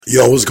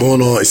Yo, what's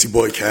going on? It's your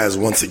boy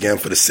Kaz once again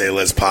for the Say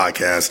Less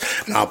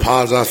podcast. And I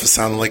apologize for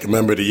sounding like a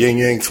member of the Yin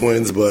Yang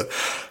Twins, but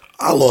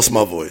I lost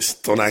my voice.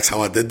 Don't ask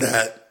how I did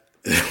that.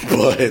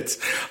 But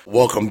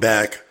welcome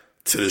back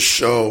to the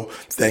show.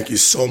 Thank you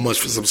so much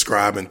for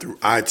subscribing through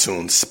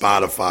iTunes,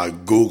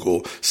 Spotify,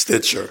 Google,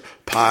 Stitcher,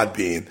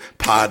 Podbean,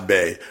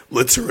 Podbay,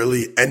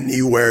 literally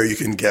anywhere you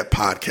can get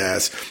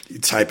podcasts. You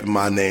type in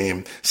my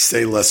name,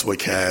 Say Less with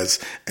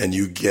Kaz, and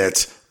you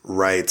get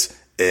right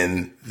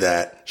in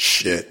that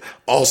shit.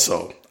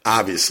 Also,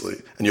 obviously,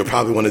 and you'll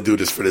probably want to do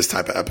this for this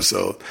type of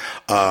episode,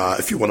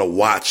 if you want to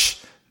watch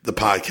the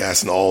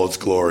podcast in all its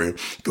glory,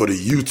 go to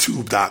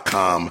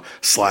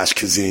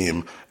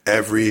youtube.com/Kazim.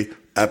 Every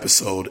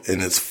episode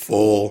in its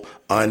full,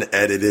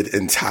 unedited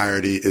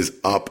entirety is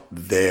up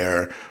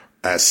there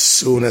as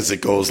soon as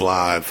it goes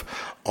live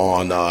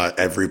on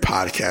every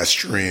podcast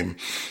stream.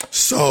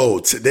 So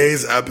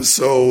today's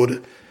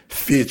episode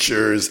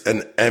features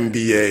an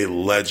NBA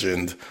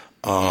legend,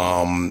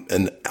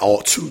 an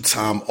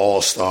two-time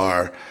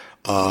All-Star,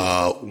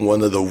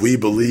 one of the We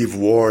Believe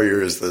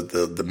Warriors,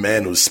 the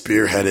man who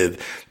spearheaded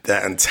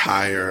that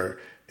entire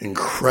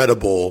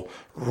incredible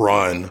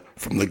run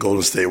from the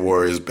Golden State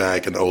Warriors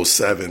back in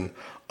 '07,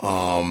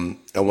 and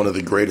one of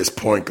the greatest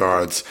point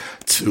guards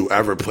to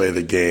ever play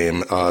the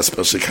game,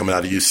 especially coming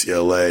out of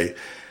UCLA.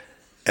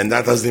 And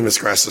that doesn't even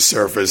scratch the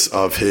surface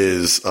of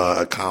his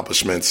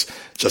accomplishments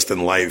just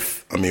in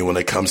life. I mean, when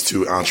it comes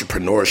to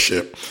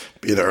entrepreneurship,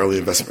 being an early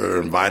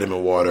investor in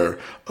Vitamin Water,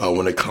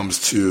 when it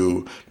comes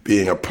to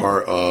being a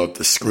part of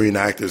the Screen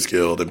Actors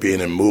Guild and being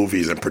in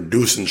movies and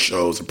producing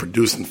shows and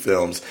producing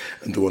films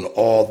and doing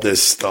all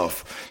this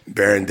stuff,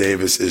 Baron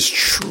Davis is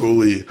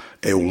truly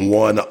a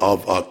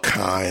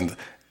one-of-a-kind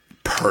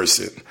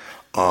person.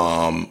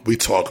 We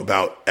talk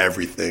about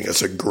everything.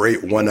 It's a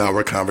great 1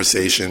 hour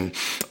conversation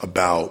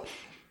about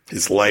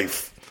his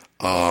life,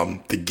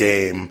 the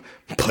game,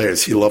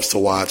 players he loves to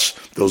watch,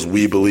 those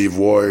We Believe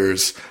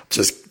Warriors,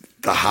 just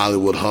the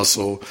Hollywood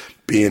hustle,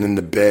 being in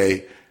the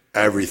Bay,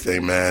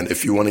 everything, man.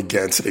 If you want to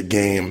get into the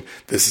game,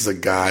 this is a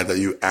guy that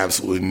you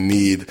absolutely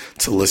need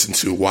to listen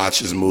to, watch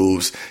his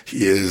moves.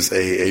 He is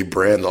a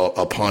brand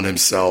upon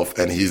himself,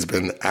 and he's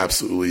been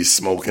absolutely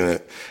smoking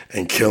it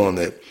and killing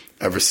it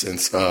ever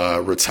since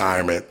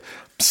retirement.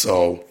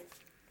 So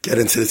get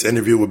into this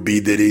interview with B.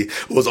 Diddy.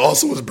 It was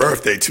also his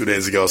birthday 2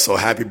 days ago, so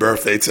happy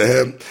birthday to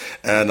him.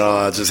 And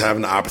just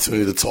having the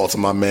opportunity to talk to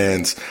my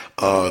mans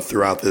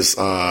throughout this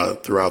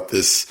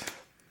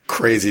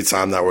crazy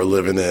time that we're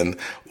living in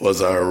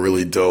was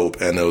really dope,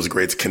 and it was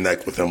great to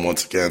connect with him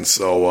once again.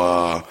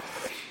 So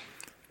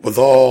with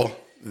all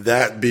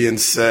that being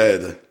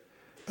said,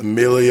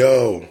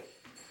 Emilio,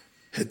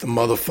 hit the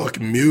motherfucking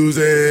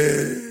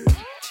music.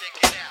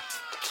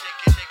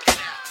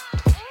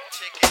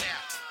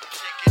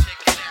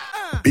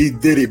 B.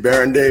 Diddy,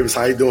 Baron Davis,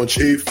 how you doing,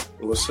 Chief?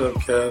 What's up,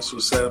 Cass?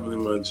 What's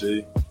happening, my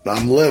G?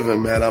 I'm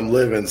living, man. I'm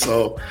living.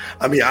 So,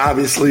 I mean,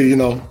 obviously,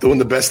 doing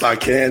the best I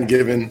can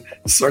given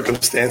the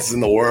circumstances in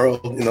the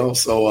world,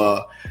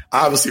 So,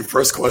 obviously,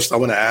 first question I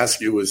want to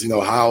ask you is,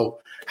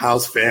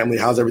 how's family?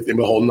 How's everything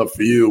been holding up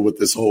for you with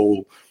this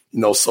whole,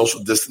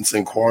 social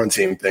distancing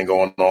quarantine thing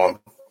going on?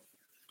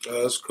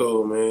 That's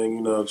cool,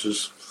 man.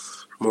 Just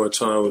more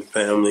time with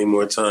family,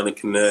 more time to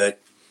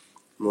connect,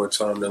 more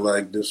time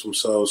to, do some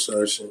soul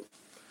searching.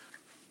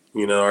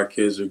 Our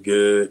kids are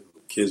good.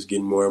 Kids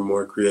getting more and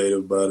more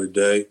creative by the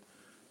day.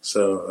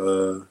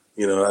 So,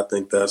 I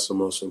think that's the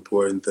most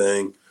important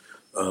thing.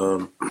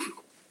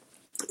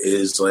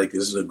 This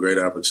is a great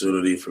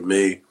opportunity for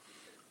me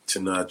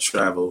to not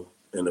travel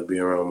and to be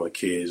around my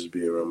kids,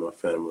 be around my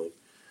family,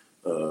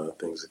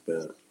 things like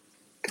that.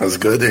 That's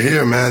good to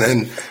hear, man.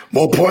 And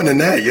more important than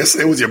that,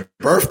 yesterday was your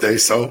birthday,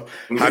 so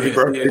happy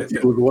birthday to you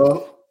as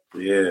well.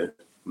 Yeah.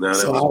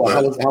 So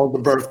how was the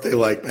birthday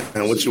like,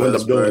 man? What you end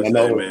up doing?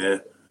 Birthday,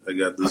 man. I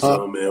got the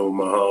Zoom in with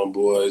my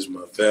homeboys,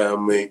 my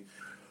family,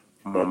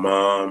 my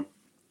mom,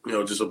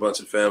 just a bunch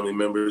of family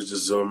members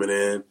just zooming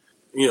in.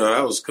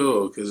 That was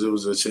cool because it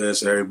was a chance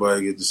for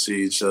everybody to get to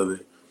see each other.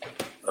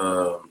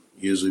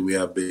 Usually we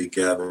have big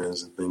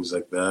gatherings and things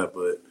like that,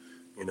 but,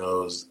 it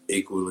was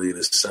equally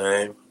the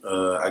same.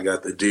 I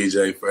got the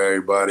DJ for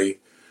everybody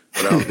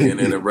without being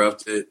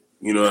interrupted.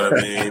 You know what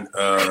I mean?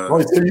 So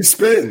you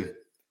spin.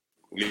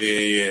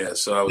 Yeah.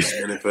 So I was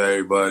spinning for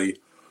everybody.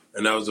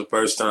 And that was the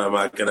first time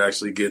I could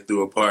actually get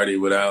through a party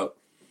without,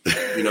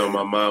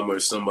 my mom or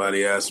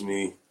somebody asked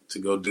me to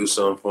go do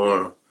something for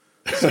them.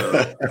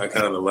 So I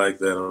kind of like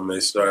that when they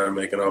started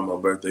making all my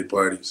birthday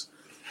parties.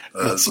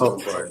 So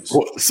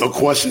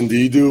question,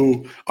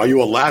 are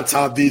you a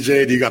laptop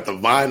DJ? Do you got the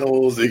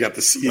vinyls? Do you got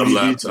the CD?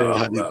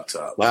 Laptop.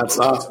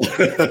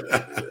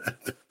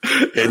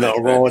 Ain't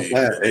nothing wrong with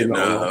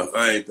that.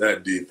 I ain't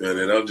that deep in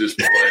it.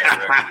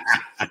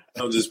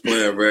 I'm just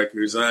playing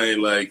records. I ain't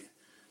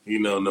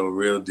no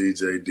real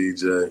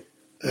DJ.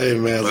 Hey,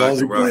 man, as long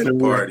as you can rock a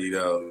party,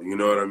 though. You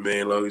know what I mean?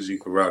 As long as you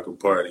can rock a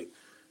party.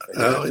 I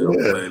got a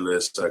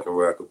playlist, I can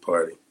rock a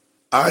party.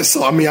 All right,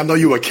 so I mean, I know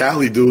you a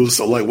Cali dude.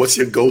 So, like, what's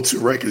your go-to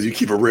records? You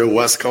keep it real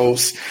West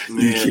Coast. You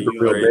Man, keep it you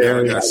real already Bay know I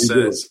Area. got How you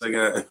do it?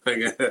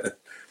 sets.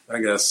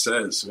 I got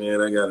sets,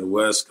 man. I got a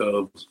West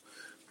Coast.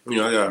 You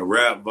know, I got a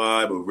rap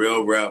vibe, a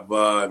real rap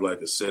vibe,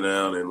 like to sit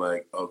down and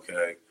like,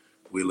 okay,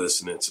 we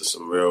listening to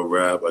some real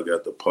rap. I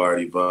got the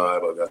party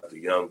vibe. I got the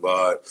young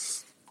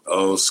vibe,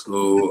 old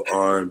school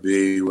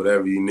R&B,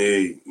 whatever you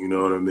need. You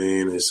know what I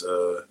mean? It's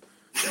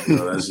you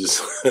know, that's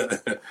just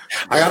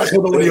I gotta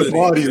come to one of your versatility,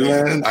 parties, you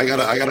know? man. I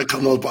gotta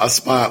come to a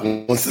spot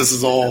once this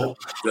is I all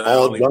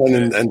only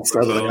done play, and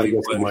settled. I gotta only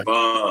go play somewhere.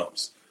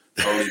 bombs.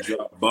 Only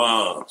drop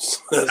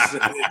bombs. That's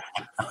it.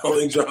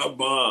 Only drop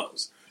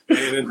bombs.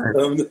 Ain't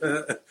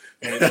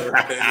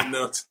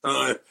enough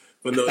time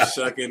for no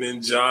shucking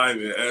and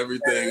jiving.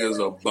 Everything is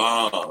a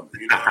bomb.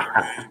 You know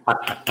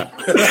what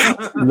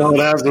I mean? No,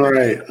 that's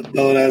right.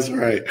 No, that's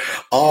right.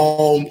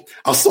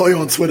 I saw you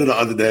on Twitter the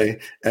other day,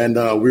 and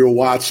we were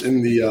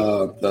watching the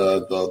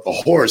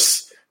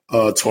horse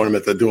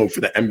tournament they're doing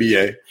for the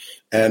NBA.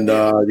 And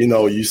you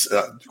know,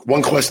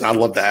 one question I'd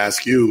love to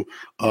ask you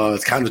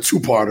is kind of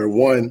two-parter.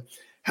 One,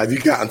 have you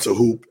gotten to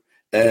hoop?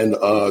 And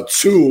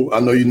two, I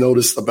know you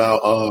noticed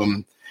about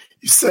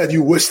you said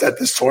you wish that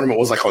this tournament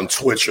was like on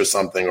Twitch or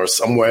something or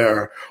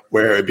somewhere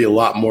where it'd be a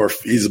lot more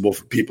feasible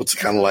for people to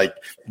kind of like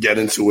get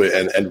into it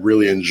and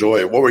really enjoy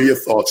it. What were your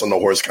thoughts on the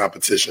horse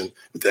competition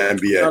with the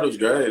NBA? I thought it was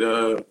great.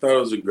 I thought it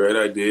was a great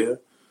idea.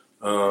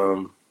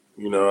 You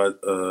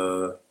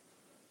know,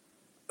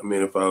 I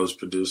mean, if I was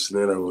producing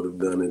it, I would have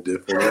done it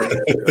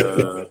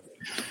differently.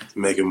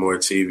 Make it more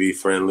TV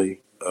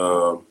friendly.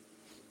 You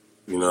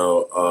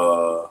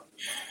know,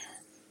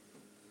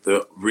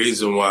 the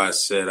reason why I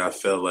said I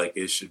felt like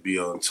it should be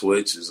on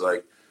Twitch is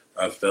like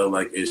I felt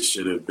like it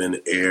should have been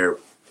aired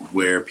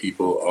where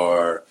people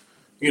are,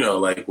 you know,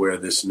 like where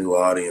this new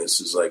audience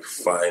is like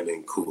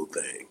finding cool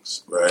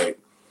things, right?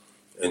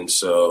 And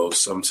so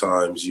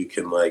sometimes you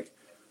can like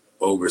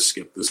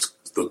overskip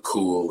the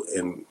cool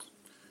and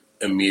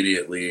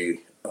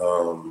immediately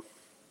go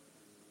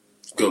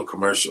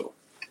commercial.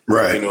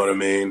 Right. You know what I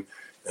mean?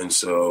 And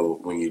so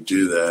when you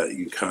do that,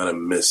 you kind of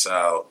miss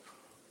out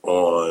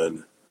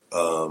on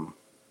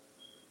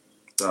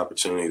the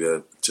opportunity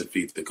to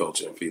feed the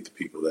culture and feed the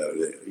people that are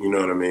there. You know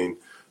what I mean?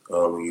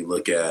 When you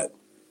look at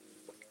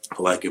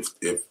like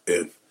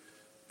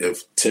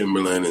if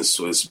Timberland and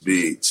Swiss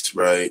Beats,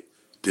 right,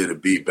 did a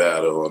beat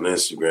battle on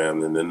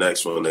Instagram, then the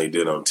next one they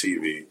did on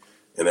TV,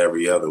 and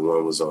every other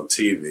one was on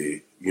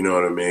TV, you know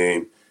what I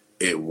mean?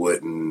 It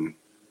wouldn't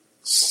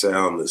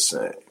sound the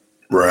same.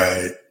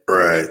 Right.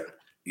 Right.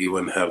 You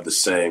wouldn't have the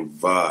same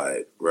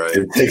vibe, right?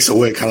 It takes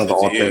away kind of the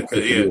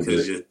authenticity. Yeah,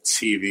 because your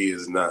TV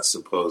is not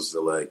supposed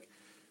to like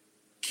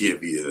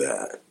give you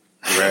that,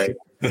 right?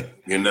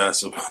 You're not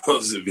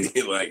supposed to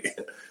be like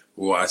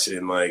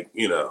watching like,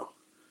 you know,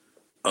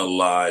 a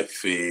live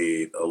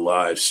feed, a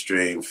live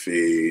stream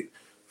feed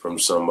from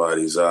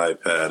somebody's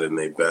iPad in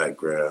their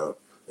background,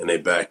 in their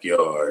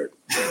backyard,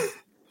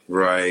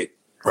 right?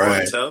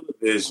 Right. On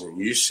television,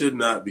 you should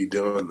not be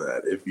doing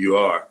that. If you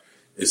are,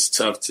 it's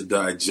tough to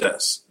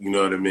digest. You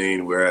know what I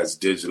mean? Whereas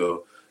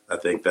digital, I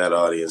think that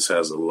audience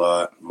has a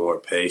lot more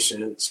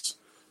patience.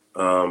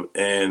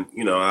 And,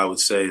 you know, I would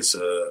say it's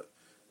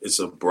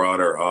a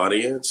broader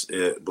audience,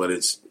 but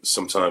it's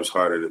sometimes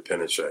harder to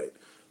penetrate.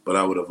 But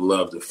I would have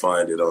loved to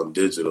find it on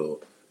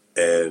digital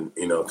and,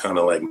 you know, kind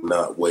of like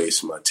not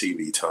waste my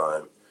TV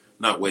time,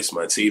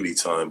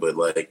 but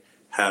like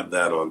have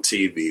that on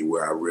TV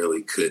where I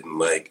really couldn't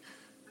like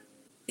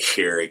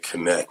hear it,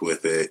 connect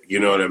with it. You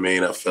know what I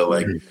mean? I felt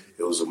like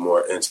it was a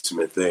more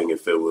intimate thing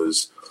if it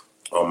was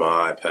on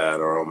my iPad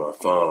or on my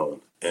phone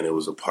and it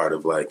was a part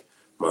of like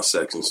my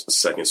second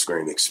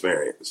screen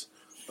experience.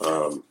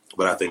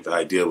 But I think the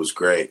idea was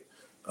great.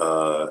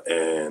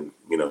 And,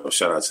 you know,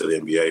 shout out to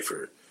the NBA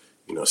for,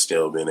 you know,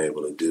 still being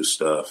able to do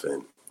stuff.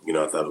 And, you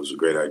know, I thought it was a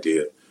great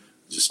idea.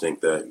 I just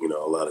think that, you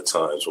know, a lot of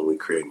times when we're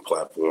creating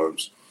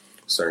platforms,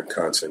 certain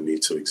content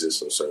needs to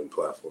exist on certain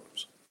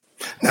platforms.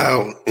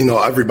 Now, you know,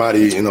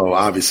 everybody, you know,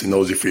 obviously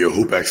knows you for your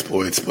hoop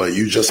exploits, but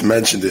you just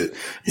mentioned it.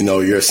 You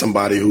know, you're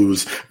somebody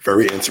who's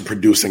very into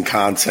producing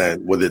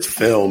content, whether it's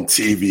film,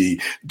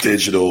 TV,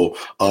 digital,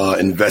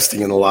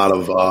 investing in a lot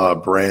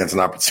of brands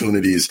and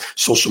opportunities,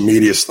 social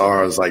media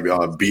stars like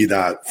B.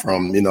 Dot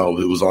from, you know,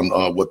 who was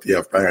on with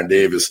the Baron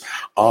Davis.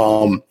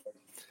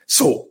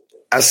 So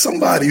as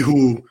somebody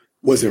who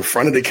was in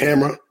front of the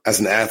camera as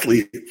an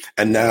athlete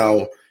and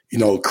now, you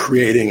know,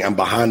 creating and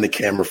behind the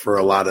camera for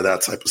a lot of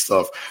that type of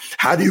stuff.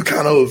 How do you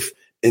kind of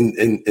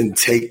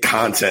intake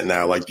content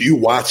now? Like, do you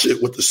watch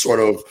it with the sort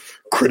of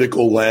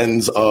critical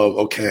lens of,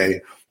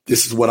 okay,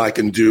 this is what I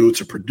can do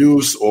to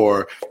produce,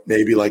 or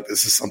maybe like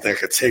this is something I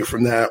could take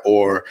from that,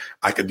 or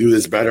I could do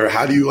this better?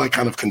 How do you like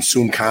kind of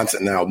consume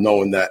content now,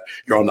 knowing that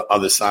you're on the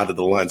other side of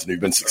the lens and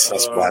you've been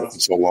successful at it for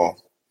so long?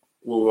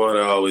 Well, one,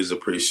 I always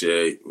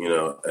appreciate, you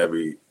know,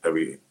 every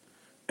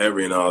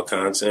and all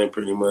content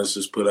pretty much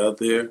is put out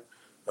there.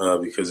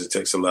 Because it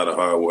takes a lot of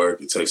hard work.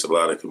 It takes a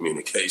lot of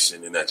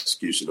communication and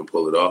execution to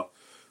pull it off.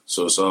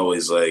 So it's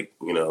always like,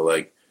 you know,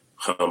 like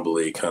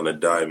humbly kind of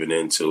diving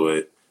into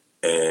it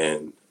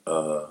and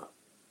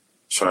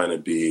trying to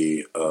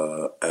be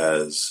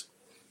as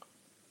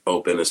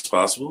open as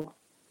possible.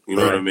 You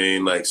know what I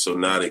mean? Like, so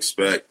not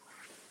expect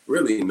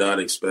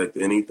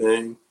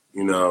anything,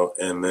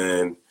 and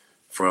then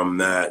from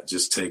that,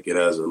 just take it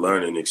as a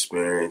learning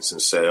experience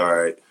and say, all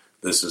right,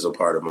 this is a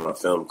part of my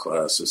film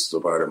class. This is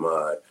a part of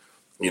my,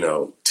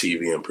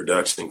 TV and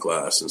production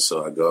class. And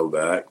so I go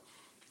back,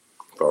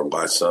 if I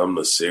watch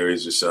a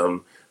series or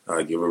something,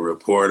 I give a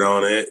report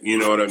on it. You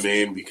know what I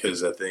mean?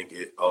 Because I think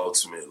it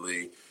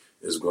ultimately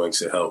is going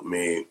to help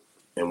me.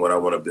 And what I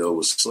want to build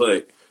with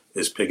Slick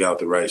is pick out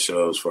the right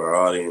shows for our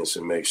audience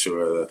and make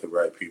sure that the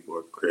right people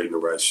are creating the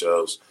right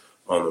shows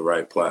on the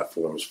right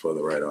platforms for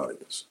the right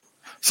audience.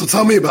 So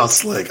tell me about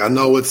Slick. I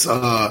know it's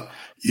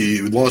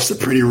you launched it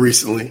pretty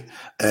recently,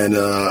 and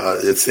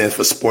it stands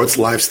for Sports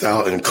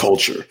Lifestyle and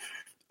Culture.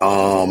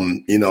 Tell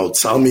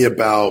me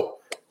about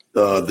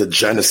the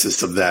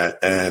genesis of that,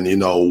 and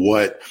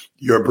what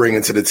you're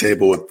bringing to the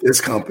table with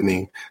this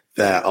company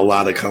that a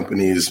lot of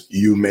companies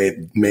you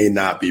may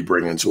not be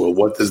bringing to it.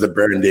 What does the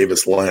Baron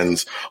Davis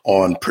lens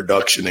on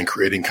production and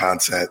creating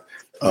content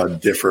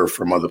differ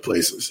from other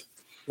places?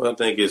 Well, I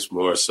think it's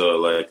more so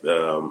like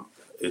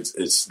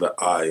it's the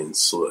I in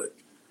Slick,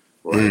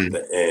 right?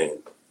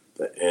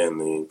 The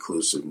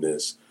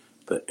inclusiveness,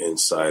 the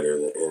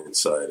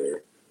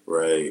insider,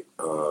 right?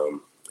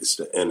 It's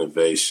the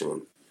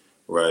innovation,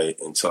 right?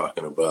 And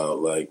talking about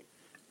like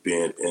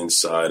being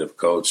inside of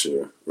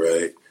culture,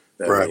 right?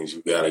 That means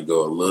you got to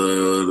go a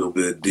little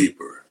bit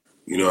deeper.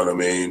 You know what I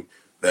mean?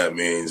 That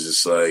means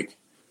it's like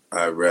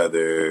I'd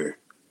rather,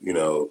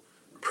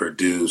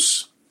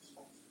 produce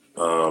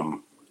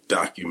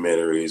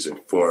documentaries and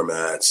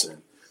formats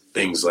and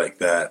things like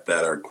that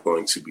are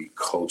going to be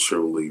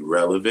culturally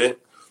relevant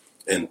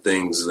and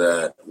things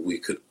that we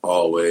could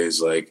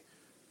always like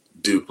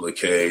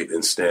duplicate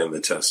and stand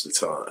the test of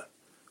time,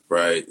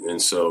 right?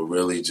 And so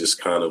really just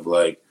kind of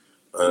like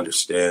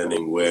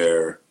understanding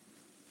what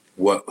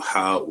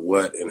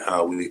and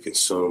how we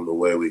consume the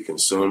way we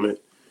consume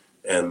it,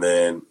 and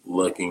then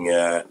looking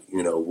at,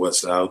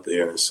 what's out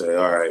there and say,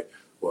 all right,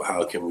 well,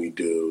 how can we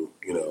do,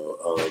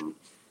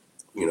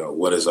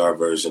 what does our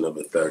version of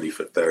a 30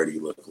 for 30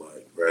 look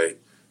like, right?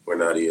 We're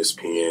not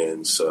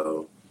ESPN,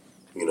 so,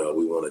 we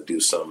want to do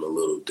something a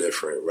little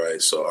different,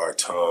 right? So our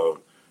tone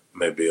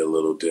may be a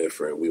little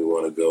different. We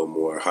want to go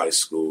more high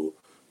school,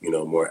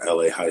 more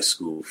LA high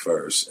school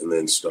first, and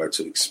then start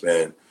to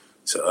expand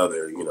to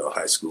other,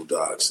 high school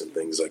docs and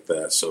things like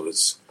that. So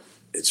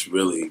it's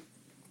really,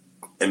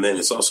 and then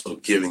it's also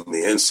giving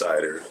the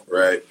insider,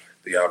 right,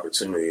 the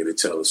opportunity to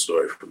tell a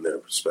story from their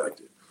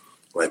perspective.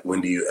 Like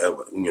when do you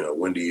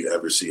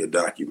ever see a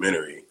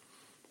documentary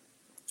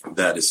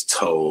that is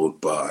told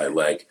by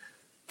like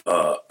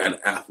an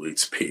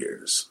athlete's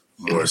peers,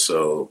 more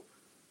so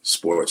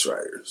sports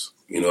writers,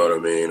 you know what I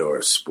mean,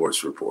 or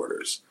sports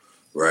reporters,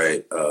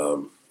 right?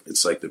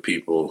 It's like the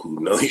people who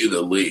know you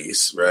the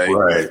least,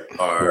 right?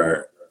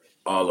 Are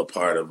all a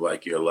part of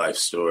like your life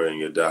story and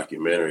your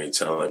documentary,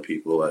 telling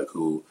people like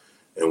who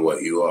and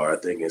what you are. I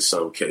think in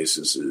some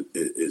cases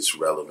it's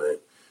relevant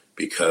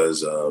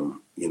because,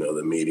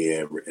 the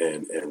media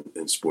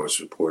and sports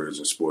reporters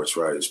and sports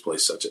writers play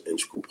such an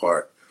integral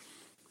part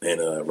in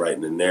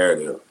writing the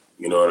narrative,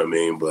 you know what I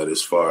mean? But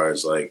as far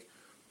as like,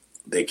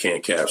 they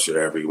can't capture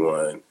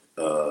everyone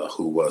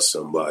who was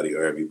somebody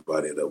or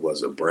everybody that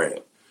was a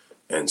brand.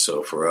 And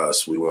so for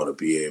us, we want to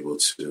be able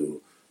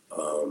to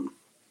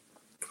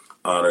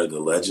honor the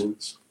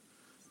legends,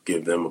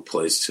 give them a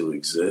place to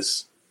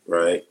exist,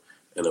 right?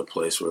 And a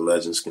place where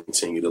legends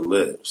continue to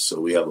live. So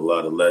we have a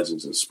lot of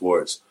legends in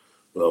sports.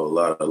 We have a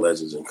lot of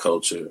legends in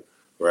culture,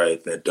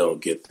 right, that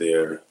don't get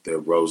their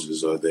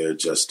roses or their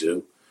just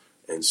due.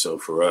 And so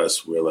for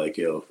us, we're like,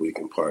 if we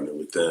can partner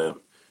with them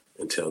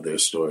and tell their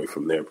story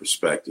from their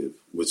perspective,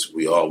 which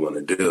we all want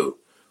to do,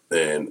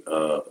 then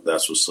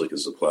that's what Slick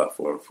is a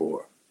platform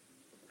for.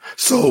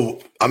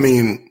 So, I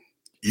mean,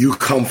 you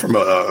come from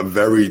a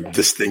very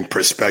distinct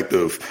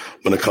perspective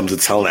when it comes to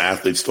telling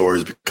athlete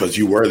stories because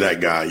you were that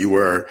guy. You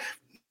were,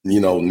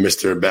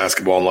 Mr.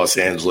 Basketball in Los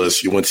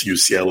Angeles. You went to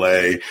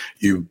UCLA.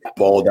 You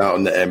balled out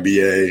in the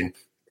NBA,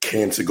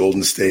 came to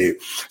Golden State.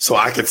 So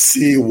I could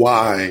see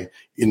why,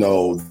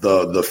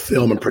 the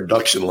film and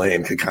production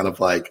lane could kind of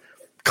like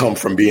come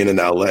from being in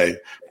LA.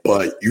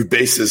 But you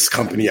base this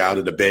company out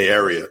of the Bay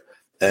Area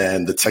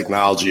and the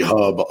technology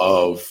hub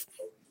of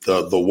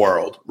the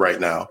world right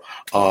now.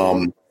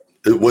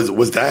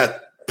 Was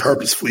that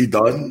purposefully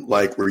done?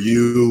 Like, were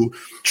you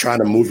trying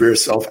to move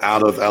yourself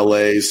out of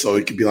LA so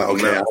it could be like,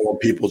 okay, I don't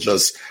want people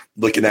just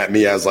looking at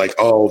me as like,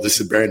 oh,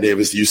 this is Baron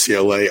Davis,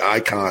 UCLA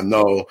icon.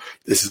 No,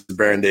 this is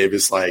Baron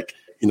Davis, like,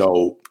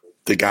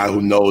 the guy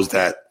who knows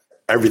that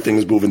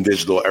everything's moving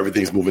digital,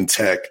 everything's moving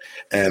tech,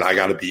 and I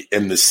got to be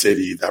in the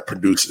city that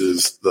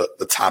produces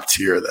the top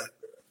tier of that.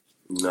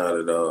 Not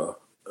at all.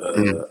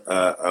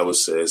 I would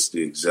say it's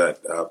the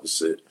exact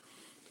opposite.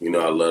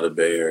 I love the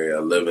Bay Area. I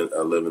live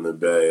in the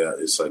Bay.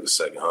 It's like a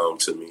second home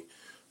to me.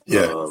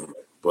 Yeah.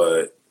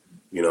 But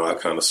I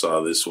kind of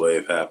saw this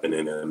wave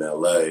happening in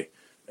LA.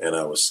 And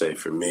I would say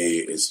for me,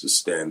 it's to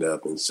stand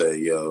up and say,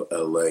 yo,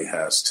 LA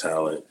has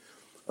talent.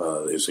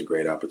 There's a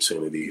great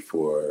opportunity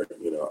for,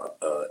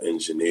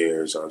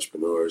 engineers,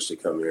 entrepreneurs to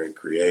come here and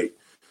create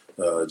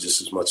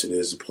just as much as it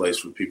is a place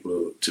for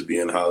people to be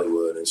in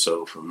Hollywood. And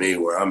so for me,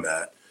 where I'm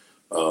at,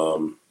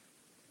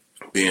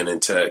 being in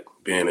tech,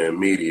 being in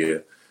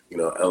media,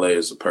 LA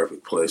is a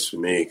perfect place for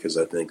me because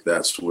I think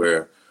that's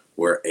where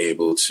we're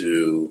able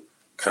to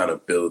kind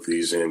of build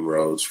these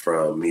inroads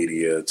from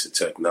media to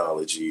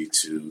technology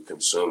to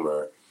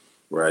consumer,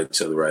 right,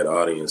 to the right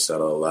audience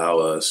that'll allow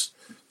us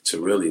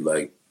to really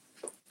like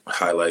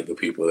highlight the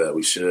people that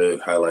we should,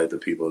 highlight the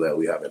people that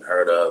we haven't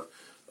heard of,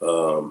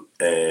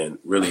 and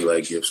really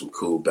like give some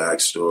cool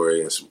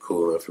backstory and some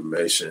cool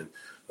information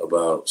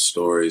about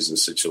stories and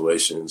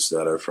situations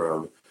that are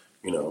from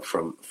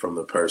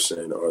the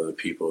person or the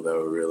people that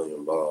were really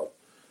involved.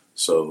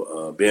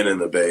 So being in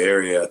the Bay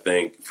Area, I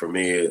think for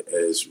me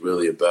is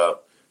really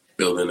about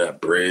building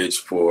that bridge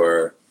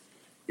for,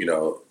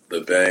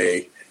 the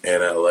Bay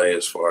and LA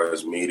as far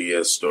as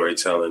media,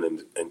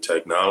 storytelling, and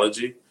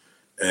technology.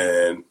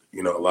 And,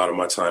 a lot of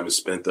my time is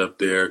spent up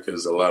there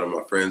because a lot of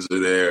my friends are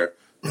there.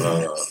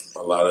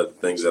 A lot of the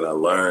things that I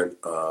learned,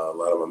 a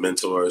lot of my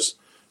mentors.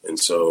 And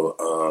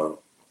so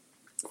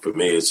for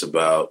me, it's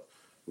about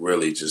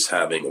really just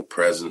having a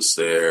presence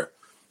there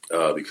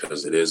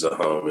because it is a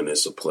home and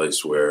it's a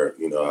place where,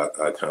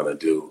 I kind of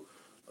do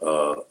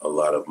a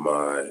lot of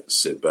my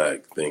sit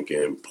back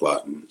thinking,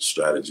 plotting,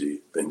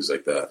 strategy, things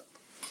like that.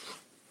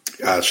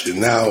 Gotcha.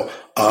 Now,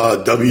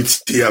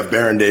 WTF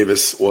Baron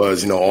Davis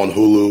was, on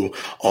Hulu,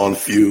 on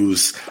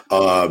Fuse.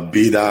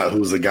 B-Dot,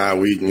 who's a guy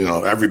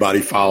everybody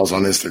follows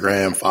on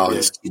Instagram,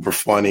 follows, super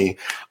funny.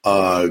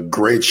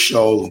 Great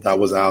show that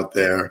was out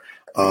there.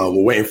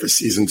 We're waiting for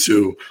season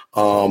 2.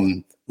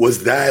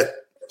 Was that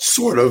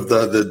sort of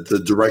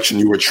the direction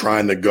you were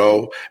trying to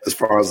go as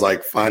far as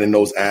like finding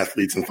those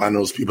athletes and finding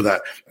those people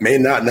that may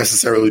not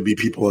necessarily be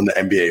people in the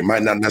NBA,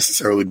 might not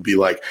necessarily be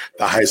like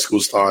the high school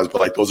stars, but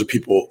like those are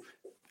people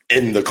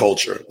in the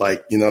culture,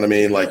 like, you know what I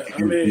mean? Like, I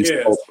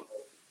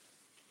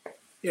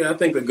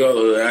think the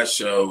goal of that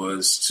show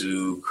was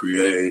to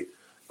create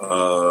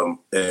a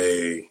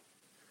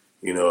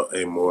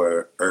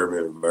more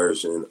urban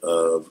version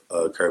of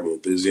Curb Your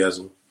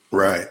Enthusiasm,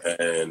 right?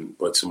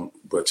 But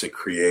to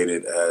create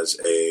it as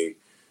a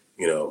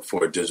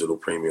for a digital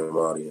premium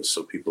audience,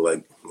 so people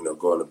like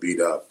going to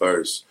B-Dot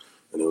first,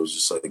 and it was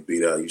just like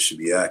B-Dot, you should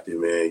be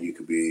active, man. You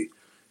can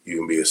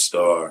be a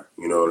star,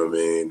 you know what I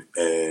mean?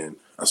 And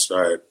I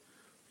started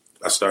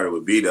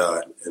with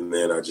B-Dot, and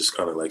then I just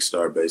kind of like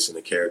started basing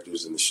the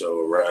characters in the show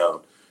around,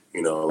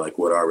 like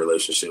what our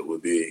relationship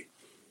would be.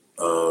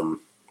 And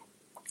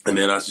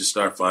then I just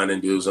started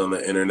finding dudes on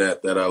the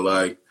internet that I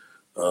like.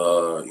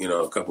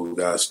 A couple of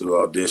guys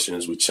through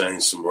auditions. We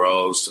changed some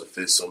roles to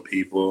fit some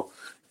people.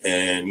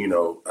 And,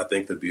 I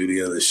think the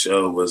beauty of the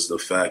show was the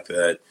fact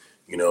that,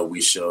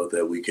 we showed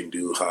that we can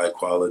do high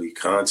quality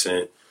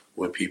content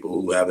with people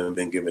who haven't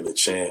been given a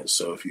chance.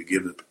 So if you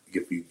give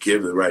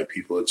the right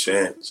people a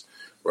chance,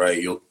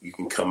 right, you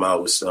can come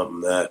out with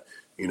something that,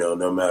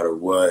 no matter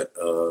what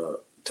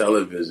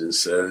television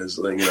says,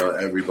 like,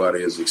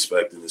 everybody is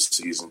expecting a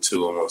season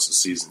 2 and wants a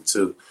season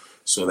 2.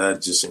 So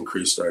that just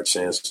increased our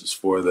chances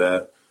for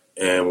that.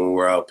 And when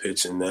we're out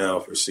pitching now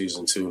for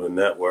season 2 to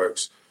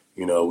networks,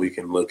 we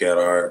can look at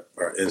our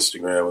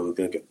Instagram,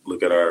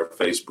 look at our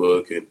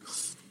Facebook and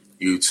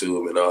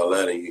YouTube and all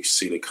that, and you can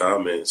see the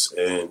comments.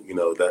 And,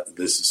 that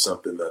this is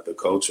something that the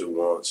culture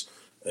wants.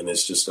 And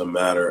it's just a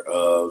matter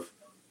of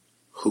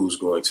who's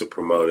going to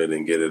promote it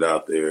and get it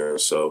out there.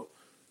 And so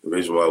the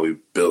reason why we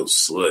built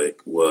Slick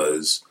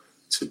was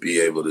to be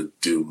able to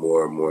do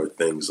more and more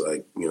things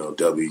like,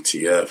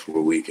 WTF,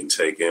 where we can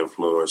take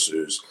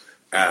influencers,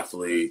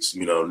 athletes,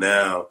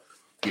 now,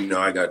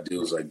 I got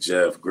dudes like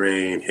Jeff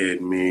Green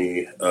hitting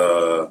me.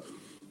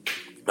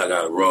 I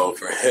got a role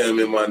for him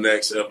in my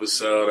next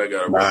episode. I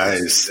got a role for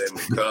Jay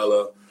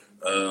McCullough.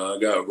 I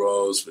got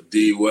roles for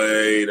D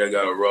Wade. I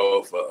got a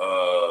role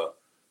for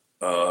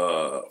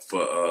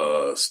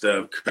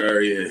Steph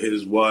Curry and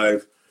his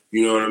wife.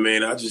 You know what I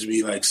mean? I just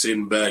be like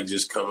sitting back,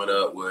 just coming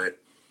up with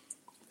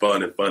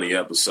fun and funny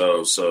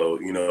episodes. So,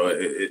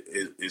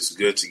 it's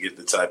good to get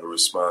the type of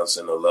response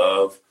and the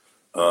love.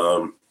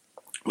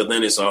 But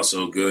then it's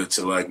also good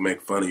to like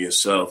make fun of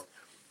yourself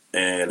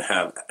and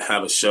have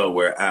a show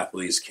where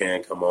athletes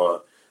can come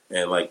on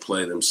and like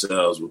play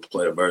themselves,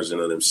 play a version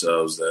of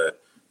themselves that,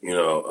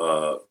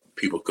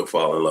 people could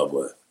fall in love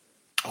with.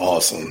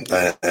 Awesome.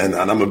 And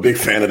I'm a big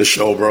fan of the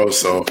show, bro.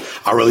 So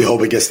I really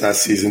hope it gets that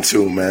season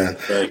 2, man.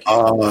 Thank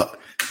you.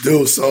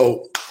 Dude,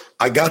 so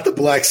I got the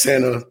Black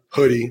Santa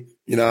hoodie.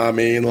 You know what I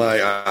mean?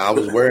 Like I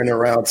was wearing it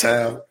around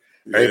town.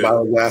 Yeah.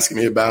 Everybody was asking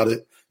me about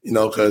it,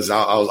 because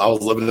I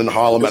was living in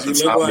Harlem at the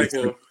time. Like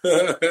him.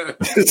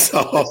 So,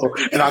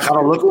 and I kind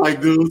of look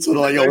like dude. So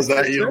like, yo, was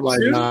that you? I'm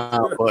like,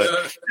 nah. But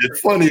it's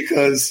funny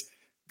because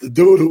the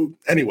dude who,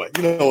 anyway,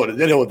 they know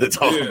what they're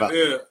talking about.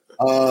 Yeah.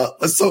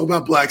 Let's talk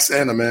about Black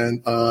Santa,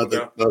 man.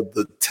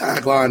 The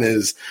tagline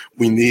is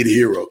 "We need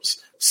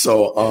heroes."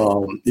 So,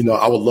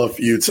 I would love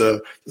for you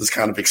to just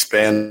kind of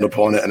expand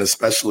upon it, and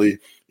especially,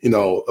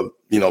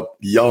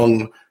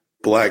 young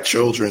Black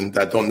children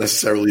that don't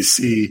necessarily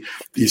see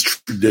these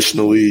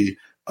traditionally,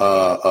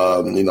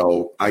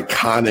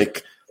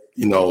 iconic,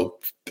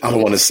 I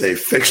don't want to say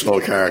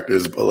fictional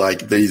characters, but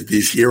like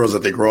these heroes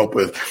that they grow up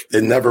with, they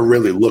never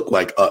really look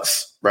like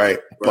us, right?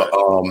 But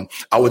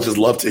I would just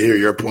love to hear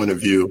your point of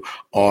view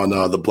on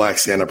the Black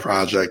Santa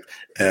project,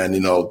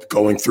 and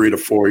going 3 to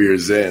 4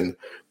 years in,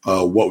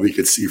 what we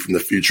could see from the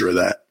future of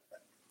that.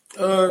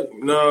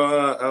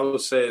 No, I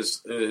would say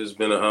it's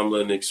been a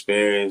humbling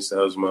experience. That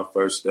was my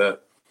first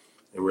step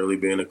in really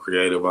being a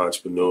creative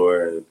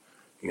entrepreneur, and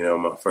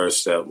my first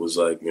step was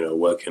like,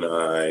 what can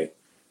I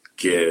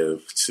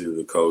give to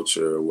the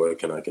culture? What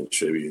can I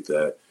contribute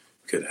that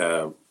could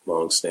have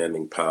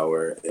long-standing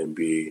power and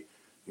be,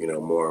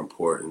 more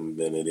important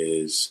than it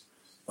is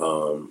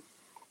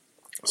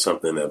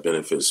something that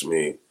benefits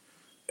me?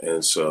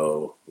 And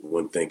so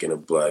when thinking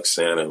of Black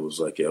Santa, it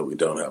was like, yeah, we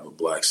don't have a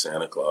Black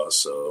Santa Claus.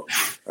 So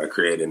I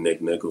created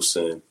Nick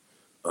Nicholson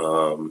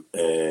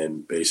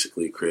and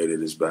basically created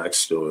his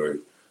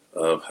backstory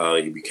of how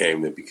he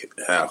became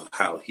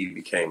how he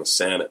became a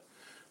Santa.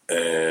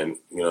 And,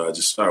 I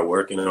just started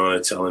working on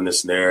it, telling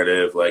this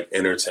narrative, like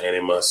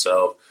entertaining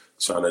myself,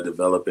 trying to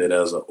develop it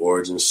as an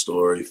origin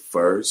story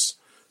first.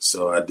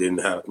 So I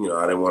didn't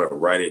want to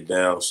write it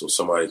down so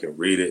somebody can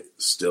read it,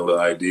 steal the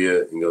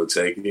idea and go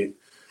take it.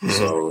 Mm-hmm.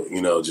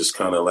 So, just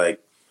kind of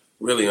like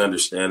really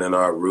understanding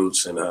our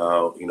roots and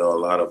how, a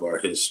lot of our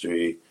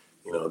history,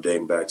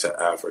 dating back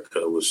to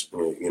Africa was,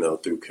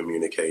 through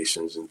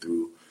communications and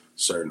through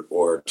certain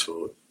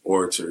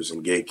orators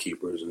and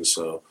gatekeepers. And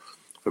so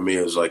for me,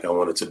 it was like I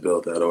wanted to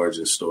build that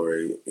origin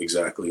story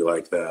exactly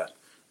like that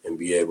and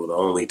be able to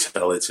only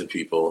tell it to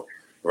people,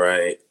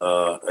 right,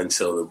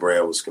 until the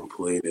brand was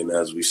complete. And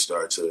as we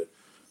start to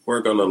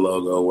work on the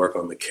logo, work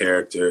on the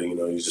character,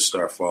 you just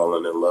start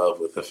falling in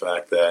love with the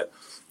fact that,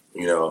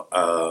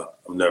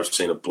 I've never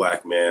seen a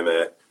Black man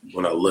that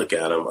when I look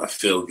at him, I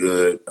feel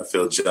good, I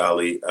feel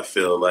jolly, I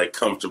feel like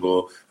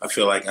comfortable, I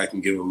feel like I can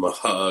give him a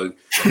hug,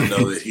 I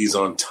know that he's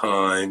on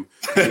time,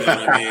 you know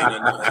what I mean? I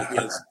know that he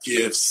has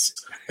gifts.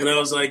 And I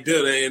was like,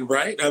 dude, and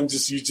right,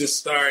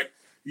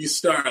 you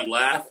start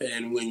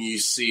laughing when you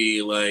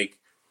see, like,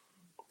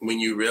 when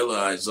you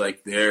realize,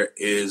 like, there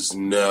is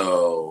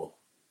no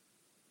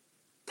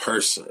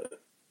person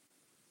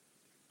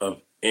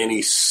of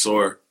any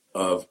sort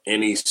of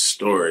any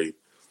story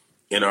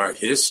in our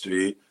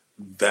history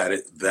that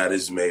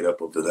is made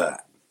up of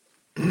that,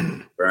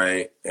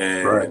 right?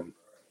 And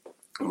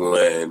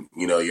when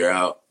you're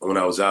out, when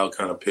I was out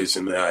kind of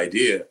pitching the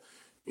idea,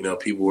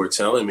 people were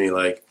telling me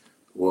like,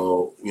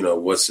 well,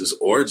 what's his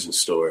origin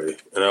story?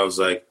 And I was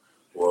like,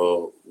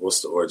 well,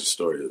 what's the origin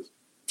story of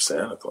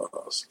Santa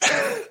Claus?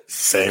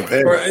 Same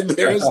thing, right?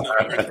 There's no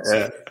origin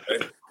story,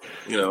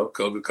 right?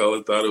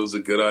 Coca-Cola thought it was a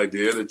good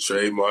idea to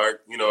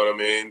trademark, you know what I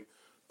mean?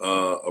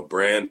 A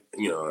brand,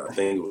 I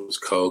think it was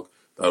Coke,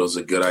 thought it was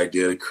a good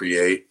idea to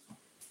create,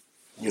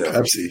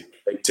 Pepsi.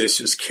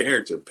 Fictitious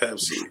character,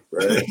 Pepsi,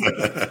 right?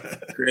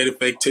 Create a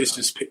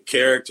fictitious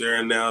character,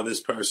 and now this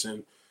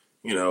person,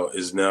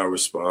 is now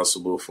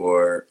responsible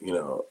for,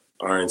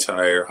 our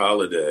entire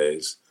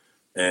holidays.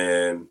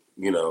 And,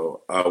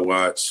 I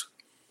watch,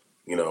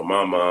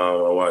 my mom,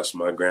 I watch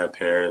my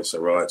grandparents, I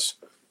watch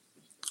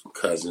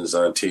cousins,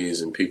 aunties,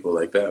 and people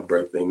like that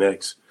break their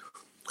necks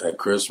at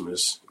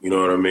Christmas, you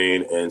know what I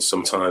mean? And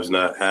sometimes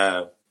not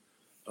have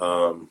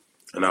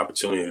an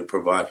opportunity to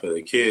provide for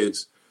their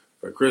kids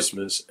for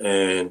Christmas,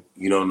 and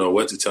you don't know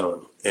what to tell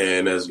them.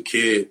 And as a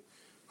kid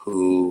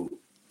who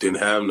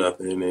didn't have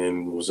nothing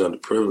and was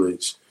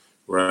underprivileged,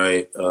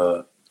 right?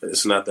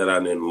 It's not that I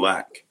didn't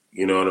lack,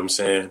 you know what I'm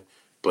saying?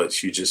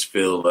 But you just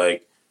feel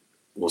like,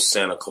 well,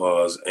 Santa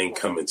Claus ain't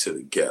coming to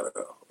the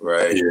ghetto,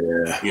 right?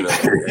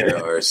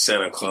 Yeah. Or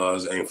Santa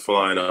Claus ain't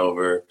flying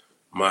over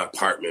my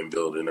apartment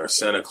building, or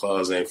Santa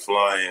Claus ain't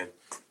flying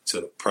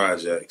to the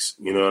projects.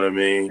 You know what I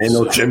mean? Ain't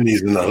no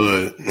chimneys in the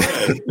hood.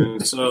 Right.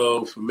 And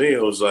so for me,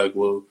 it was like,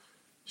 well,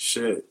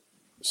 shit,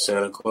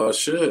 Santa Claus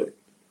should,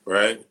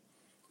 right?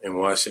 And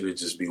why should it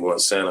just be one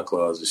Santa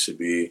Claus? It should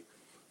be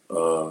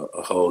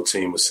a whole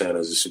team of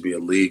Santas. It should be a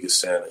league of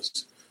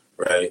Santas,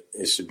 right?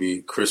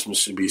 Christmas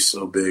should be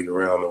so big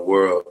around the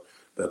world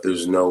that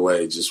there's no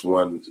way just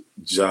one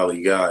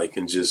jolly guy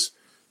can just,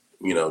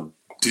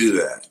 do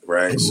that,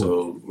 right?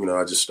 Mm-hmm. So,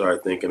 I just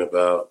started thinking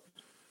about,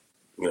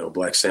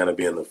 Black Santa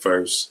being the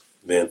first,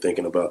 then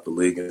thinking about the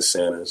League of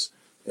Santas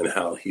and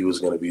how he was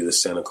going to be the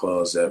Santa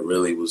Claus that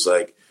really was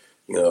like,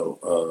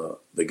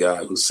 the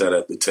guy who sat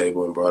at the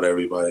table and brought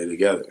everybody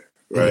together,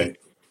 right?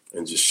 Mm-hmm.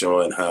 And just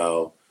showing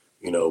how,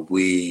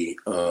 we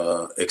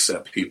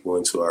accept people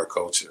into our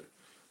culture,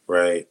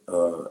 right?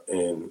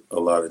 And a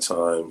lot of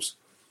times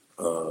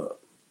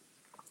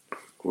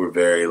we're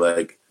very,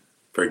 like,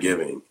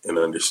 forgiving and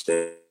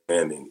understanding.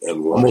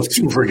 And almost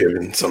too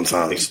forgiving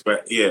sometimes.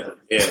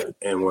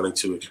 And wanting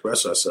to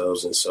express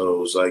ourselves. And so it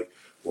was like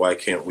why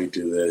can't we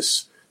do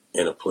this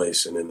in a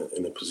place and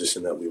in a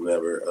position that we've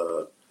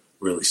never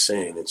really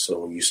seen? And so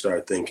when you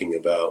start thinking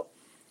about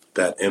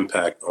that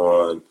impact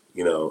on,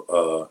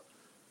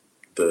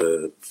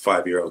 the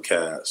 5-year-old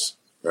Cass,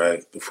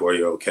 right? The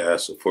 4-year-old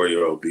Cass, the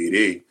 4-year-old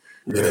BD.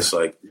 Yeah. And it's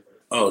like,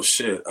 oh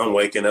shit, I'm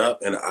waking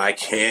up and I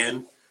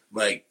can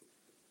like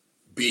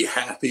be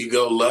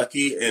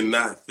happy-go-lucky and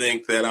not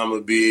think that I'm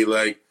gonna be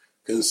like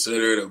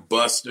considered a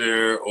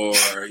buster or,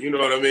 you know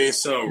what I mean?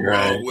 Something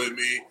wrong with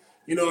me.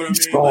 You know what I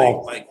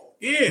mean? Like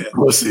yeah.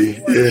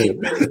 Pussy.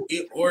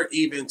 Or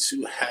even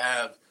to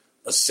have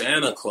a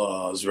Santa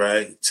Claus,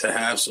 right? To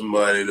have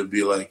somebody to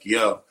be like,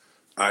 yo,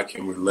 I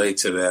can relate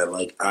to that.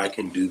 Like, I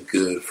can do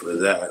good for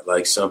that.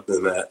 Like,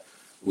 something that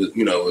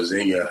was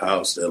in your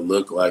house that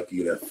looked like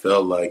you, that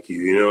felt like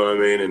you. You know what I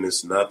mean? And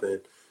it's nothing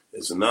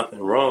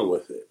wrong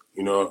with it.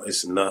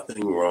 It's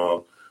nothing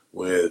wrong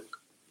with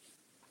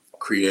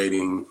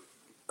creating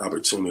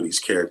opportunities,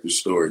 character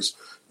stories,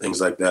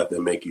 things like that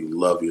make you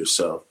love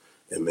yourself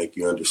and make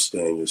you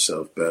understand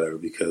yourself better.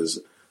 Because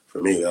for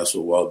me, that's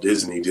what Walt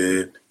Disney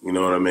did. You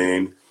know what I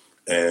mean?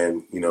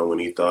 And, when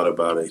he thought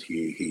about it,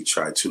 he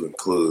tried to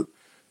include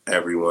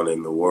everyone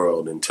in the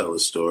world and tell a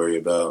story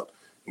about,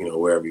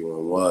 where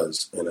everyone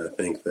was. And I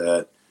think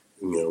that,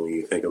 when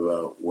you think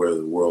about where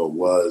the world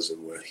was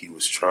and what he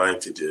was trying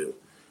to do,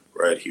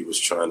 right? He was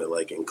trying to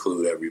like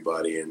include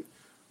everybody and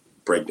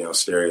break down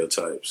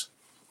stereotypes.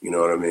 You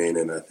know what I mean?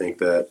 And I think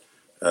that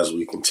as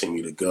we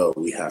continue to go,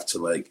 we have to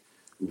like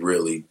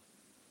really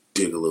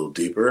dig a little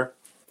deeper,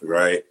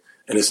 right?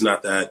 And it's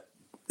not that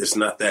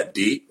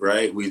deep,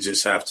 right? We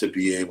just have to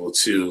be able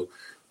to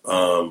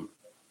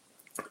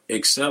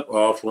accept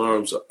all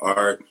forms of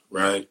art,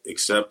 right?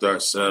 Accept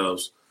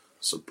ourselves,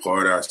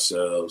 support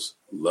ourselves,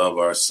 love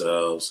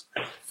ourselves,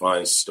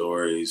 find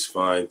stories,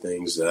 find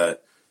things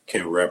that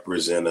can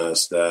represent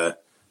us, that,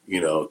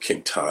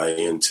 can tie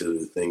into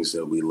the things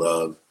that we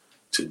love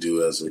to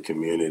do as a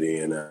community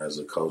and as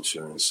a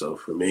culture. And so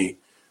for me,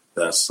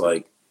 that's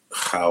like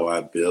how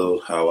I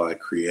build, how I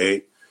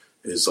create,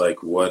 is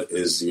like, what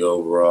is the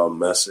overall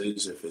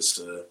message? If it's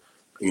a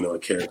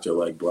character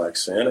like Black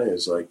Santa,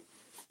 is like,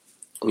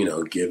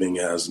 giving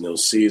has no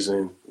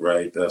season,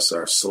 right? That's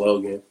our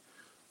slogan.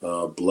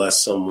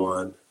 Bless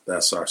someone,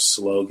 that's our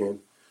slogan,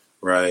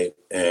 right?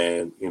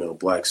 And,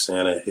 Black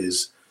Santa,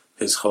 his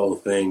whole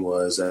thing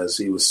was, as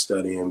he was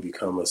studying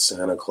become a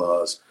Santa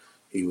Claus,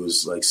 he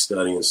was like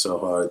studying so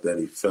hard that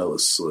he fell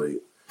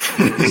asleep.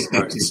 He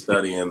started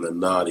studying the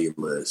naughty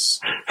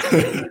list.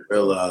 And he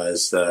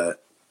realized that,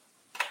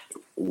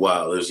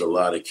 wow, there's a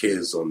lot of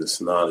kids on this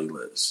naughty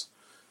list.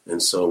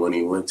 And so when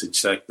he went to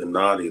check the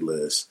naughty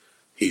list,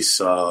 he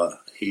saw,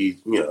 he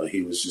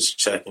was just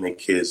checking a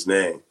kid's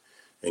name,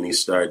 and he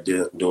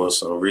started doing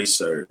some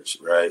research,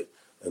 right?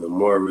 And the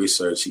more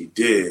research he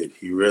did,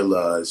 he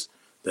realized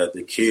that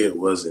the kid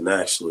wasn't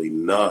actually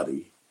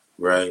naughty,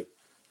 right?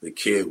 The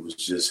kid was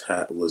just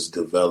was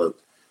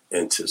developed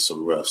into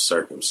some rough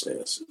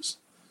circumstances.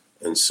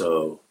 And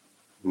so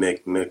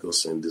Nick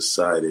Nicholson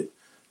decided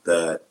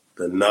that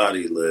the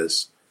naughty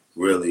list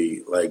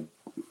really like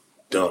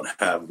don't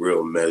have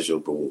real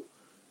measurable,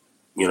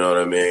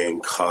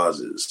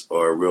 causes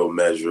or real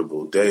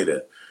measurable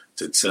data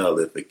to tell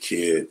if a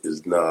kid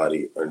is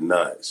naughty or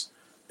nice.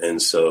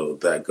 And so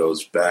that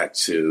goes back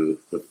to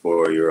the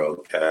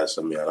 4-year-old Cass.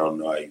 I mean, I don't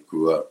know how you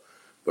grew up,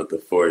 but the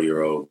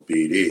 4-year-old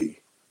BD,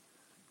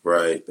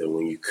 right? That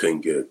when you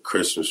couldn't get a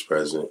Christmas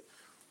present,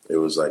 it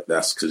was like,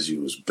 that's because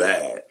you was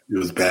bad. It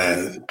was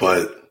bad,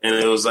 but... And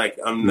it was like,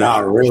 I'm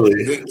not really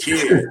a good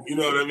kid. You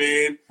know what I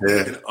mean?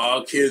 Yeah. And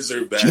all kids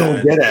are bad. You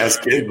don't get ass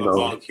kids,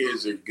 though. All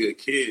kids are good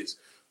kids.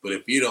 But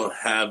if you don't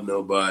have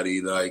nobody,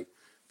 like,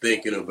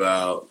 thinking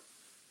about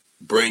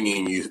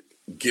bringing you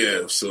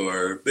gifts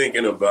or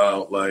thinking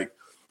about, like,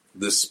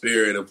 the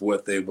spirit of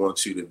what they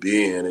want you to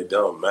be in, it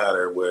don't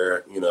matter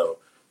where,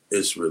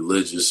 it's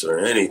religious or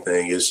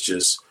anything. It's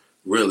just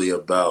really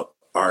about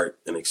art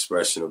and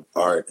expression of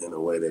art in a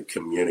way that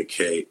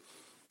communicate,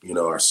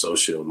 our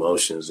social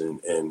emotions and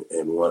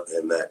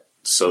that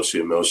social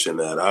emotion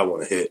that I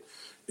want to hit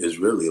is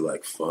really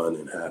like fun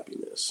and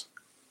happiness.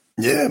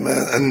 Yeah,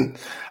 man. And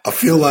I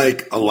feel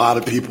like a lot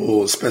of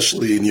people,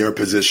 especially in your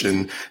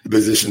position, the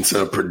position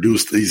to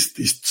produce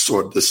this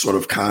sort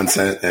of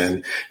content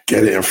and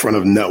get it in front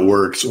of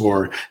networks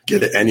or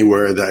get it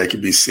anywhere that it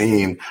could be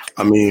seen.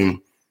 I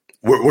mean,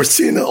 we're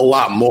seeing it a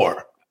lot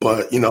more.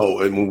 But,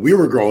 when we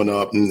were growing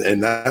up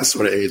and that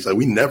sort of age, like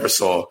we never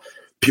saw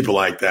people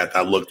like that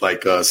looked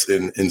like us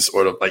in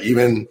sort of like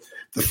even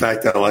the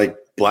fact that like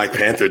Black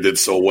Panther did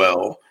so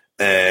well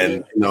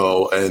and,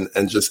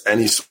 and just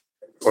any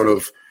sort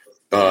of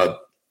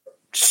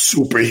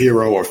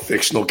superhero or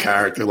fictional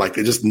character, like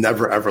they just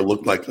never ever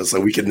looked like us.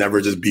 Like we could never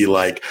just be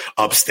like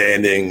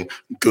upstanding,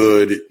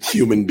 good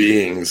human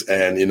beings.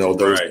 And,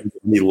 there's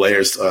many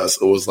layers to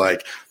us. It was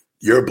like,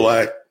 you're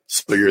Black,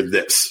 so you're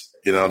this,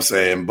 you know what I'm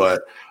saying?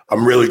 But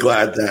I'm really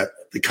glad that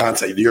the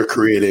content you're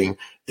creating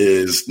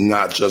is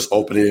not just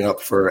opening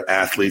up for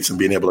athletes and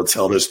being able to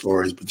tell their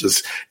stories, but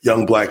just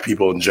young Black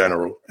people in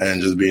general,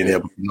 and just being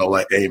able to know,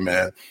 like, hey,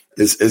 man,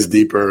 it's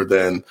deeper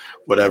than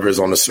whatever is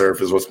on the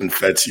surface, what's been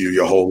fed to you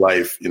your whole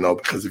life,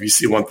 because if you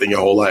see one thing your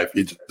whole life,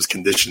 you're just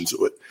conditioned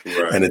to it.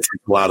 Right. And it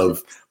takes a lot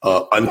of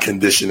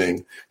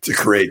unconditioning to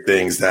create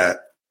things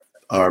that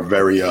are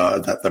very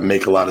that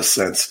make a lot of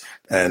sense.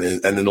 And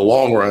in the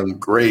long run,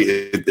 great,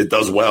 it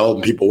does well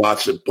and people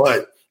watch it.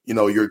 But,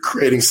 you're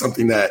creating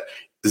something that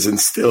is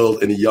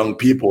instilled in young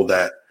people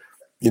that,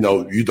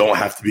 you don't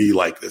have to be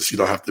like this. You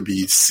don't have to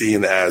be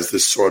seen as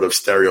this sort of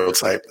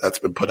stereotype that's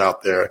been put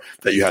out there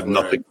that you had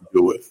nothing to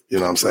do with. You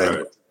know what I'm saying?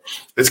 Right.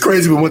 It's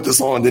crazy we went this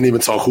long and didn't even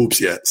talk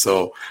hoops yet.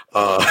 So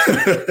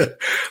I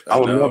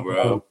would love,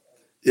 bro.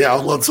 Yeah,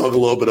 I'd love to talk a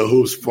little bit of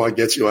hoops before I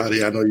get you out of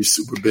here. I know you're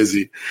super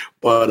busy.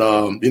 But,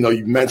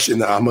 you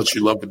mentioned how much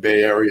you love the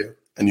Bay Area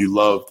and you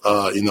love,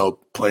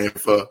 playing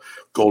for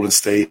Golden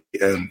State.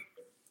 And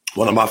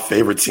one of my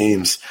favorite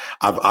teams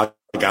I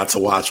got to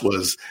watch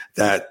was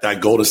that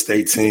Golden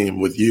State team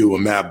with you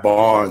and Matt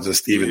Barnes and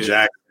Steven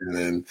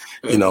Jackson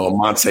and,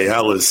 Monte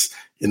Ellis,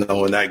 and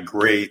that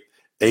great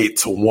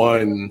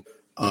 8-1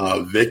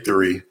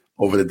 victory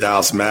over the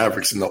Dallas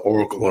Mavericks in the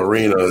Oracle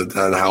Arena, and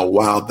how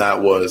wild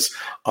that was.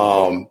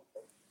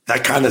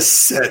 That kind of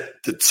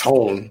set the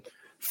tone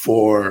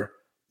for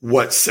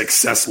what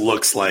success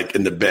looks like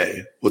in the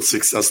Bay, what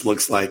success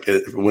looks like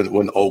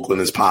when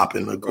Oakland is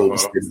popping, or Golden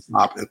State is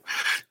popping.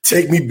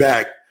 Take me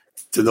back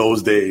to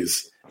those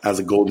days as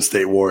a Golden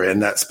State Warrior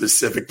and that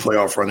specific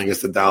playoff run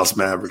against the Dallas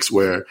Mavericks,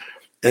 where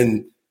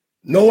in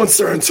no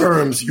uncertain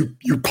terms you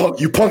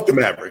punked the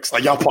Mavericks,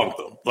 like y'all punked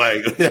them.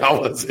 Like,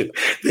 how was it?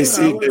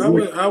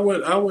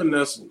 I wouldn't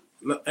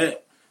necessarily.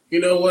 You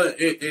know what?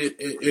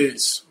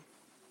 It's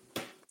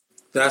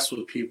that's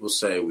what people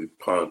say. We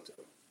punked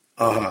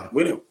them.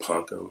 We didn't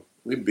punk them.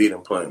 We beat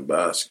them playing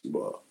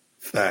basketball.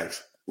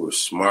 Facts. We're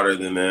smarter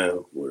than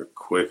them. We're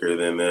quicker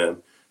than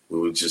them. We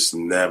would just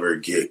never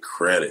get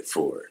credit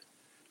for it,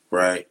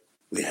 right?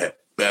 We had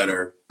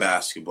better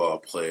basketball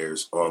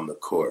players on the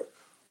court.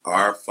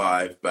 Our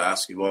 5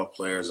 basketball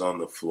players on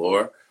the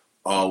floor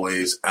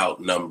always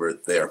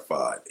outnumbered their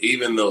 5.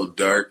 Even though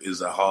Dirk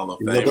is a Hall of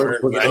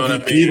Famer, you know what I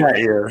mean? That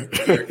year.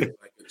 Dirk is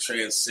like a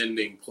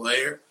transcending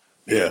player.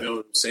 Yeah. You know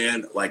what I'm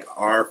saying? Like,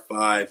 our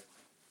 5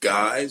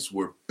 guys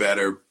were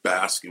better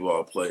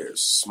basketball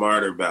players,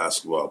 smarter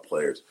basketball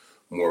players,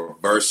 more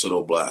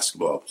versatile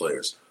basketball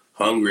players,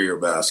 hungrier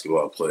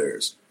basketball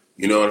players.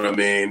 You know what I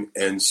mean?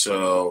 And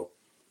so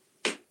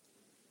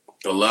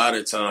a lot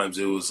of times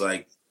it was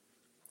like,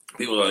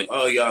 people were like,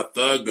 oh, y'all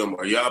thugged them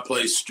or y'all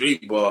play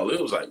street ball. It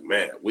was like,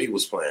 man, we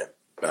was playing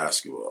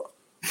basketball.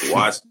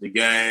 Watch the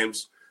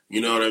games.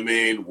 You know what I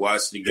mean?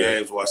 Watch the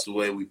games. Watch the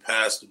way we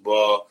pass the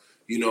ball.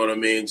 You know what I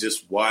mean?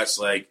 Just watch,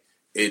 like,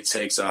 it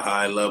takes a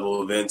high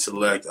level of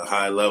intellect, a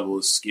high level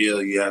of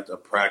skill. You have to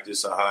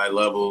practice a high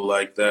level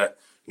like that.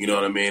 You know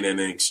what I mean? And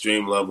an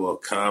extreme level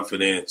of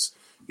confidence.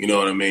 You know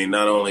what I mean?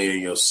 Not only in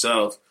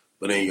yourself,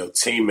 but in your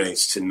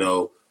teammates, to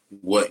know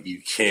what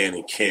you can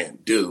and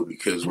can't do.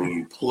 Because when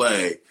you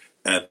play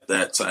at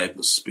that type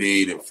of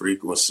speed and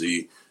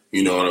frequency,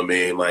 you know what I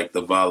mean? Like,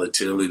 the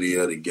volatility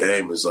of the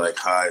game is like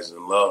highs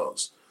and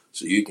lows.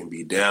 So you can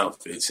be down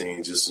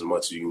 15 just as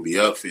much as you can be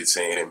up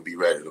 15 and be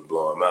ready to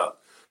blow them out.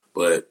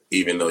 But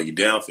even though you're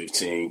down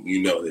 15,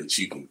 you know that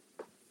you can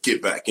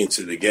get back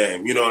into the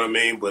game. You know what I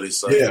mean? But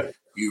it's like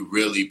you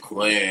really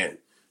playing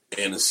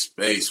in a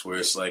space where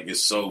it's like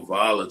it's so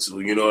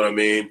volatile, you know what I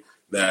mean,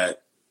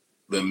 that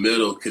the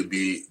middle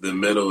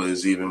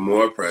is even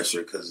more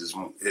pressure because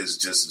it's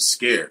just as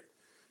scared.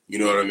 You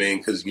know what I mean?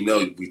 Because, we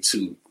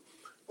 2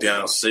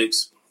 down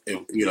 6.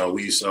 And,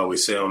 we used to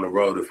always say on the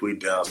road, if we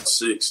down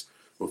 6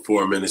 with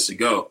 4 minutes to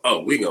go, oh,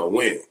 we going to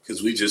win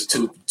because we just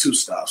two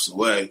stops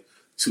away,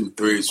 2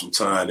 threes from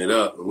tying it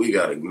up, and we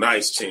got a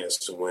nice chance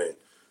to win.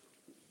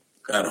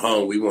 At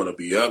home, we want to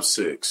be up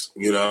 6,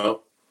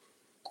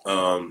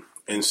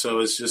 And so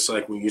it's just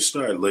like when you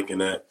start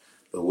looking at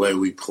the way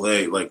we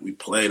played, like we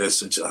played at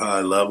such a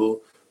high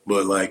level,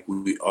 but like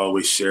we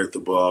always shared the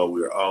ball.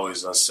 We were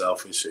always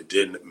unselfish. It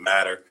didn't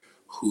matter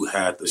who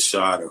had the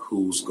shot or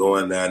who's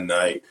going that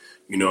night.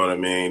 You know what I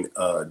mean?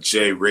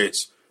 Jay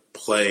Rich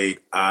played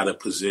out of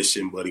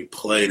position, but he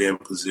played in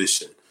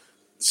position.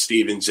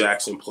 Steven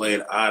Jackson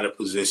played out of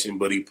position,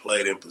 but he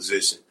played in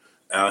position.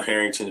 Al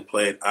Harrington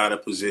played out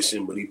of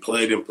position, but he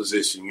played in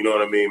position. You know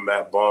what I mean?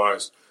 Matt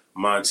Barnes,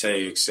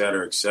 Monte, et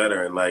cetera, et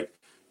cetera. And, like,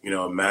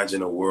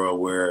 imagine a world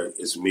where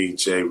it's me,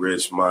 Jay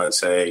Rich,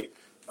 Monte,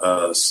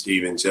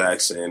 Steven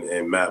Jackson,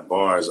 and Matt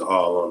Barnes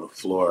all on the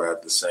floor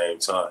at the same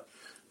time,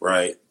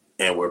 right?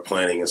 And we're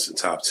playing against the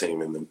top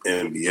team in the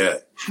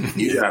NBA.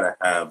 You gotta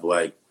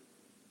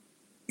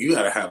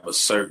have a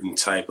certain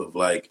type of,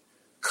 like,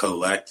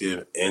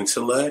 collective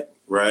intellect,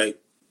 right?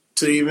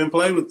 To even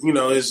play with,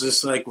 it's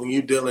just like when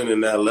you're dealing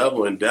in that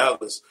level in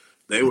Dallas,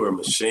 they were a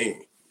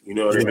machine. You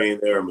know what I mean?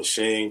 They were a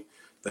machine.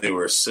 They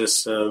were a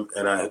system.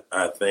 And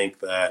I think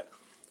that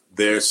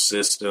their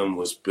system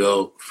was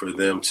built for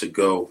them to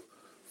go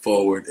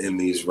forward in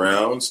these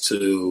rounds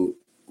to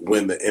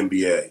win the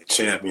NBA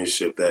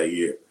championship that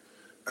year.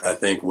 I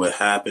think what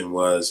happened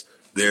was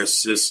their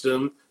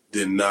system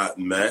did not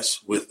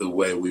mesh with the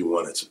way we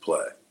wanted to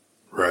play.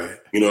 Right.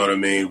 You know what I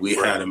mean? We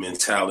had a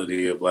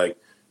mentality of like,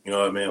 you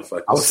know what I mean?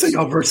 Fuck, I would say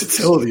our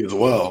versatility as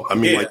well. I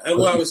mean,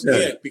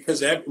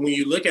 because when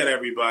you look at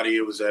everybody,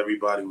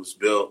 everybody was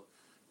built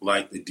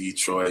like the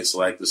Detroits,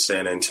 like the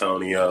San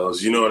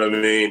Antonios. You know what I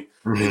mean?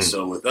 Mm-hmm. And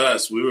so with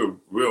us, we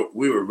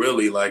were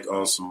really like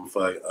on some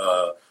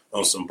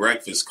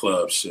Breakfast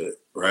Club shit,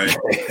 right?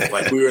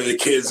 Like we were the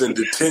kids in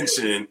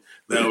detention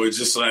that were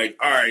just like,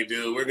 all right,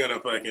 dude, we're gonna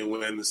fucking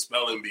win the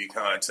spelling bee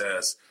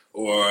contest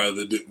or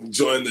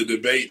join the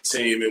debate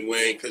team and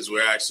win because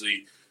we're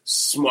actually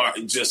smart,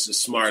 just as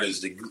smart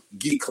as the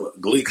Glee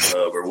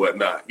Club or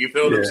whatnot. You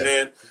feel what I'm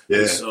saying? Yeah.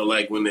 And so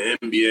like when the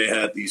NBA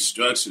had these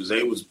structures,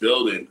 they was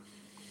building.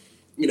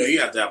 You know,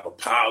 you have to have a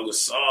Paul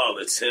Gasol,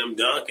 a Tim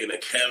Duncan, a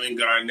Kevin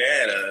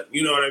Garnett,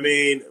 you know what I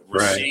mean?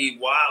 Rasheed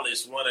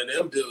Wallace, one of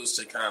them dudes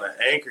to kind of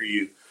anchor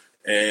you.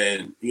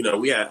 And, you know,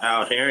 we had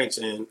Al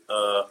Harrington,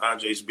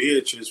 Andres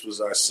Beatrice was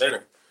our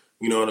center.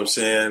 You know what I'm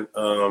saying?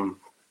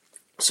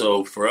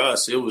 So for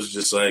us, it was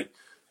just like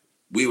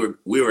we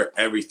were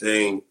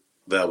everything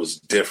that was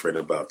different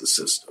about the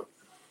system.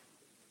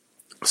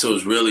 So it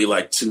was really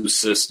like two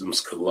systems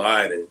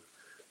colliding,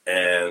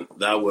 and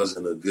that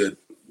wasn't a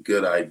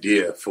good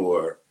idea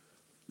for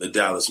the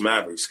Dallas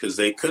Mavericks because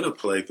they could have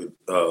played the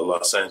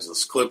Los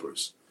Angeles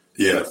Clippers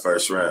in the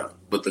first round.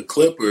 But the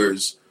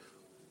Clippers,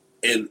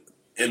 in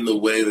the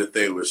way that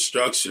they were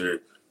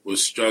structured,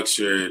 was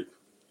structured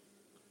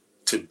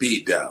to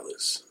beat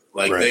Dallas.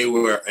 Like they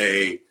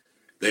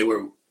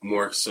were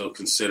more so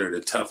considered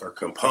a tougher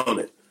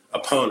opponent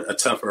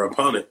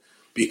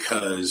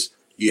because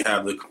you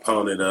have the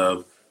component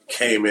of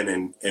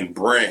Kaman and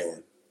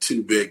Brand,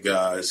 two big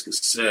guys,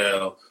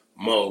 Cassell,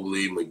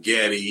 Mobley,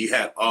 Maggette. You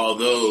had all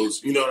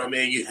those, you know what I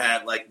mean? You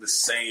had like the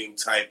same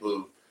type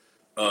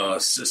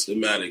of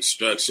systematic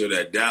structure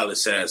that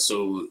Dallas had.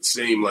 So it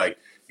seemed like,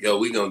 yo,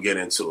 we gonna get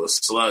into a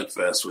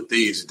slugfest with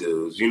these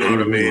dudes. You know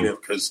what I mean?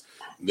 Because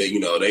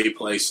they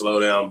play slow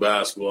down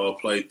basketball,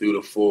 play through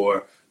the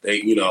four.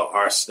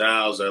 Our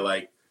styles are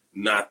like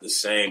not the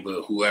same,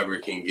 but whoever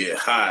can get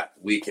hot,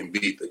 we can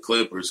beat the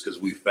Clippers because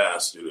we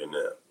faster than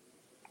them.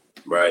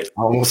 Right.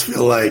 I almost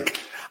feel like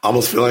I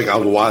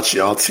would watch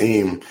y'all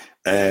team,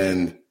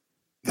 and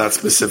that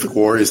specific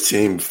Warriors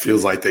team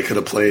feels like they could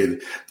have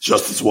played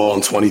just as well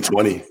in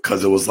 2020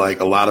 because it was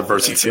like a lot of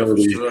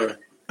versatility. Yeah, for sure.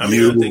 I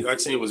mean, I think our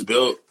team was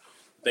built.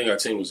 I think our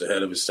team was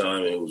ahead of its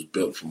time, and it was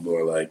built for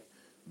more like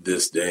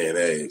this day and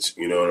age.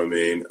 You know what I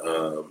mean?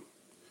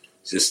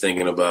 Just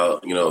thinking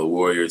about the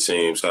Warrior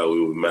teams, how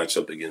we would match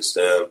up against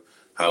them,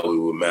 how we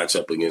would match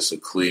up against the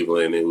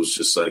Cleveland. It was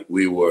just like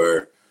we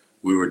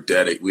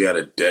had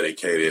a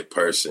dedicated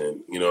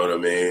person, you know what I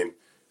mean?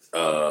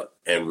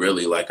 And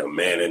really like a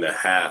man and a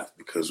half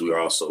because we were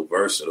also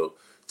versatile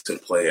to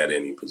play at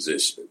any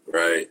position,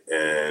 right?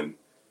 And,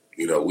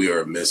 we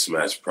are a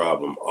mismatch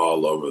problem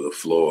all over the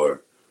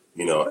floor,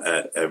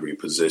 at every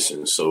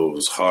position. So it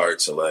was hard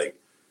to like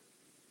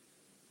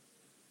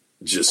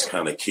just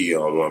kind of key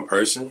on one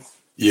person.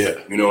 Yeah.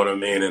 You know what I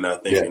mean? And I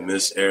think in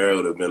this era it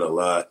would have been a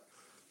lot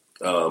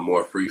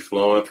more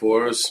free-flowing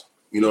for us.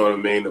 You know what I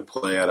mean, to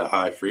play at a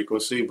high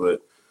frequency.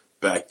 But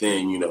back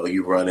then,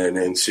 you running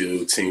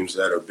into teams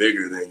that are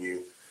bigger than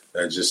you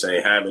that just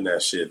ain't having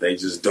that shit. They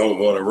just don't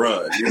want to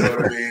run. You know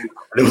what I mean?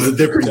 It was a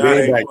different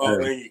game back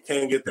then. You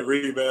can't get the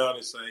rebound.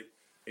 It's like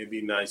it'd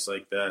be nice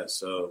like that.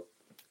 So,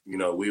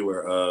 we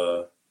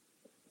were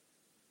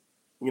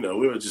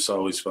just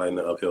always fighting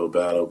the uphill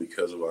battle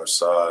because of our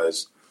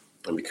size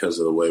and because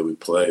of the way we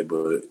play.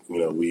 But,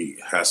 we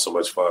had so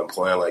much fun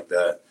playing like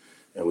that.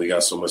 And we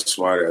got so much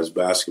smarter as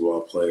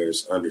basketball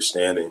players,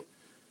 understanding,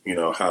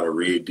 how to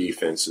read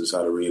defenses,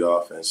 how to read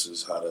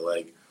offenses, how to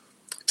like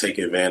take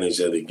advantage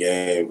of the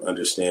game,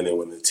 understanding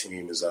when the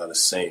team is out of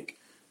sync,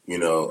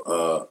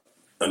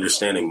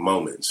 understanding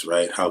moments,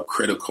 right? How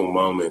critical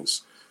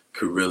moments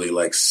could really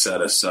like set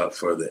us up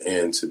for the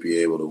end to be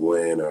able to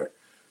win or,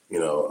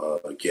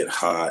 get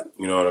hot,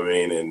 you know what I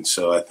mean? And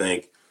so I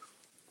think,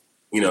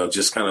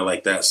 just kind of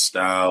like that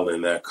style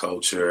and that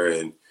culture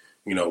and,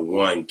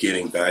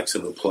 getting back to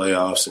the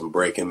playoffs and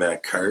breaking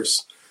that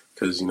curse.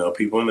 Because,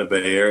 people in the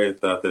Bay Area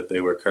thought that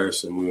they were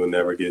cursed and we would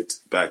never get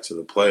back to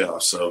the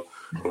playoffs. So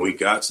when we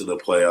got to the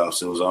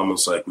playoffs, it was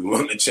almost like we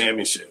won the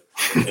championship.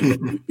 And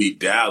we beat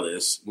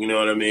Dallas, you know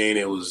what I mean?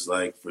 It was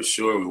like, for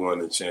sure we won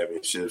the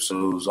championship.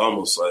 So it was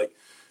almost like,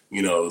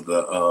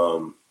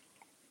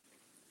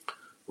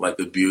 like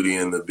the Beauty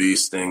and the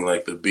Beast thing.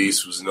 Like the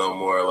Beast was no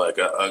more like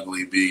an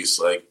ugly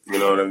beast. Like, you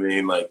know what I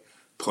mean? Like,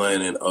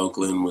 playing in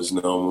Oakland was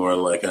no more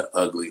like an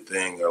ugly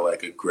thing or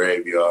like a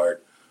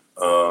graveyard.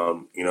 I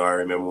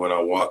remember when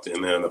I walked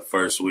in there in the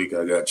first week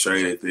I got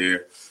traded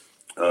there,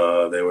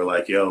 they were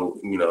like, yo,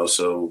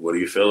 so what do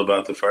you feel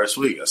about the first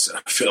week? I said,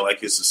 I feel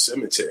like it's a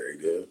cemetery,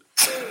 dude.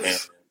 And,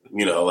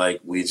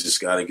 like we just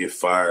got to get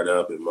fired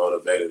up and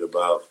motivated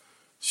about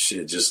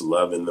shit, just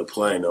loving the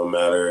play no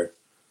matter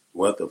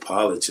what the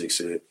politics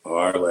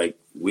are. Like,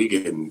 we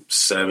getting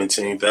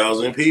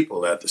 17,000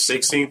 people at the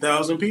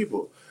 16,000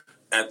 people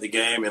at the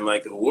game, and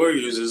like the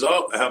Warriors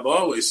have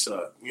always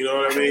sucked. You know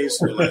what I mean?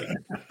 So like,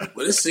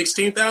 but it's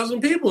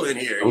 16,000 people in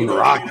here. You know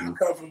what I mean?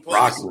 I come from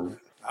places.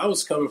 I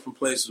was coming from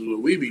places where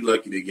we'd be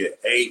lucky to get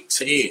 8,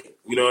 10.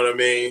 You know what I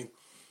mean?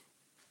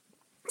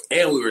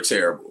 And we were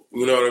terrible.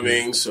 You know what I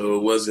mean? So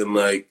it wasn't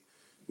like,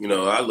 you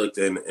know, I looked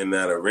in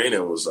that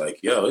arena and was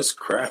like, yo, it's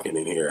cracking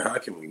in here. How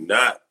can we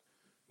not,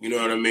 you know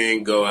what I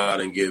mean, go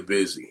out and get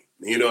busy?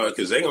 You know,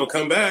 because they're going to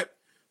come back.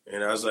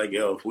 And I was like,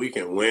 yo, if we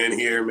can win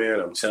here, man,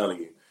 I'm telling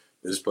you,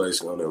 this place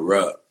is going to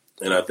erupt.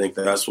 And I think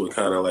that's what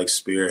kind of like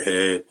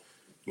spearhead,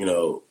 you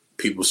know,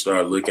 people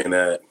start looking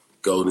at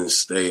Golden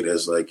State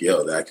as like,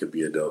 yo, that could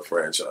be a dope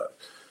franchise.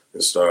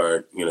 And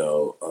start, you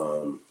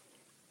know,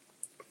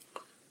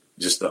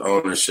 just the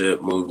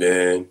ownership moved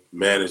in,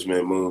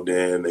 management moved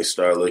in. They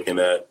start looking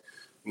at,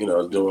 you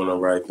know, doing the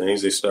right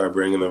things. They start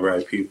bringing the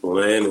right people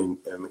in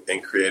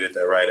and created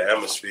that right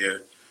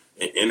atmosphere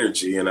and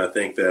energy. And I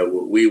think that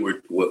what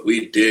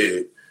we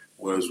did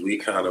was we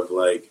kind of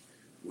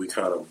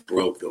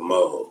broke the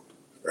mold,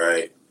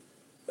 right?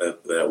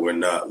 That we're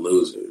not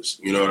losers.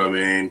 You know what I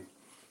mean?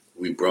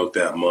 We broke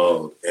that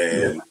mold.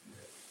 And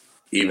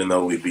even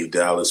though we beat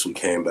Dallas, we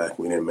came back,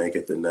 we didn't make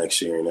it the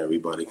next year, and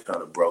everybody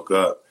kind of broke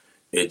up.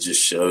 It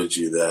just showed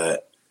you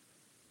that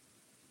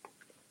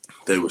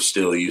they were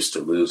still used to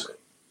losing.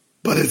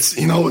 But it's,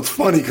 you know, it's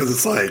funny because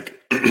it's like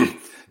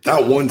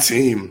that one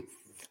team,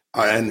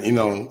 and, you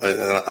know,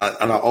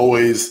 and I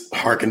always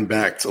harken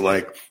back to,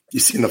 like,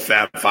 you seen the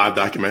Fab Five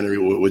documentary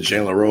with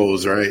Jalen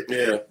Rose, right?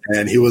 Yeah.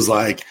 And he was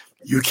like,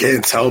 you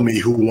can't tell me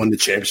who won the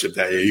championship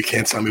that year. You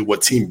can't tell me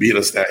what team beat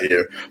us that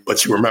year,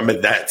 but you remember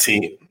that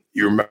team.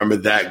 You remember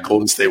that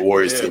Golden State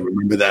Warriors team.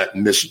 Remember that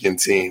Michigan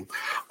team.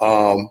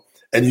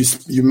 And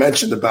you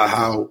mentioned about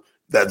how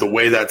that the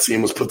way that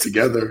team was put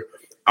together.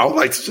 I would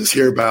like to just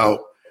hear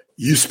about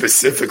you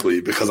specifically,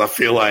 because I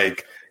feel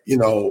like, you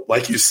know,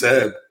 like you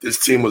said,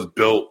 this team was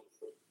built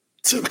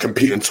to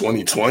compete in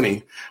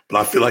 2020, but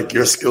I feel like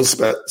your skill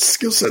set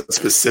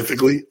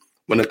specifically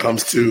when it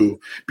comes to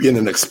being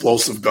an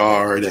explosive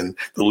guard, and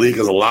the league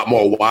is a lot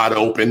more wide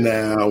open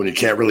now, and you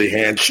can't really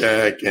hand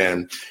check.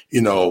 And,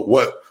 you know,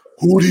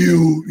 who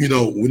do you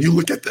know, when you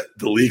look at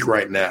the league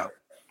right now,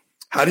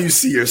 how do you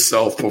see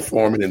yourself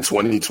performing in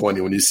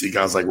 2020 when you see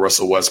guys like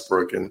Russell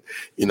Westbrook and,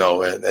 you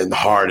know, and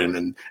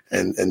Harden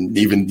and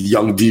even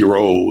young D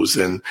Rose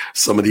and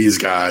some of these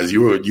guys?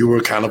 You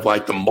were kind of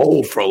like the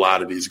mold for a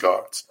lot of these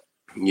guards.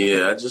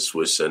 Yeah, I just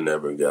wish I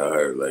never got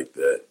hurt like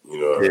that. You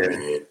know what I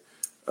mean?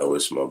 I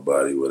wish my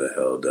body would have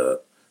held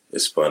up.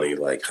 It's funny,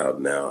 like, how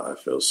now I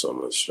feel so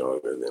much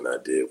stronger than I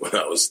did when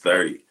I was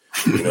 30.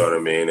 You know what I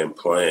mean? And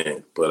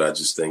playing. But I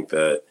just think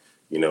that,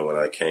 you know, when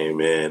I came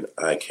in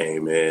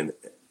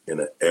in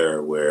an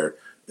era where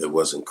it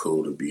wasn't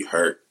cool to be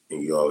hurt,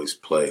 and you always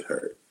played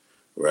hurt,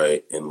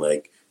 right? And,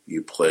 like,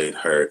 you played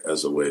hurt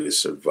as a way to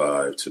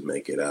survive, to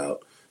make it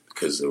out,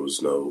 because there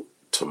was no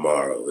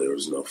tomorrow. There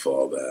was no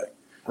fallback.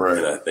 Right.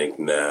 And I think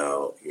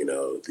now, you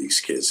know,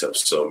 these kids have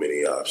so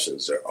many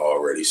options. They're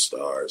already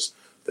stars.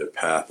 Their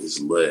path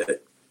is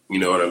lit. You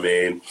know what I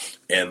mean?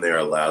 And they're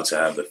allowed to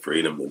have the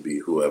freedom to be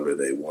whoever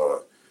they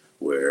want,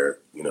 where,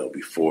 you know,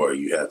 before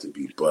you had to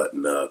be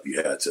buttoned up.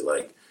 You had to,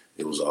 like,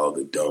 it was all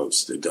the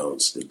don'ts,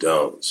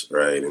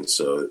 right? And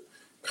so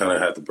kind of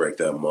had to break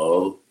that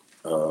mold.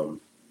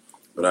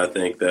 But I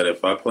think that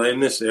if I played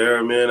in this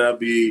era, man, I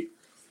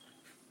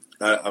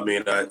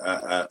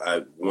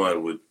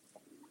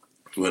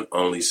would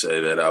only say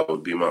that I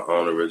would be my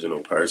own original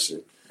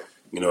person,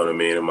 you know what I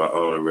mean, and my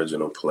own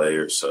original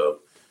player. So,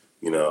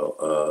 you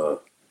know,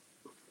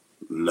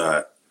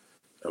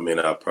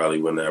 I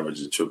probably wouldn't average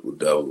a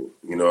triple-double,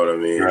 you know what I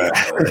mean?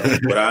 Right.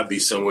 But I'd be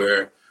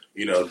somewhere,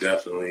 you know,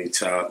 definitely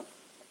top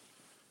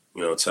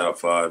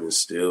 5 in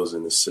steals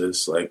and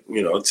assists, like,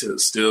 you know,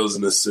 steals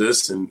and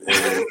assists and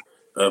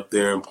up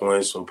there in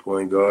points from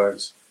point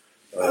guards.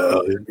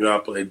 You know, I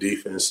play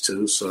defense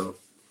too, so.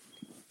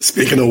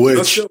 Speaking of which,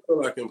 I still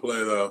feel like I can play,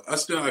 though. I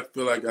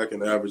feel like I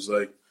can average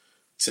like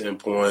 10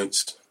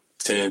 points,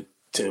 10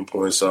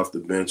 points off the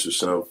bench or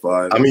something,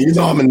 5. I mean, you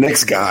know, I'm a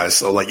Knicks guy,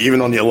 so like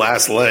even on your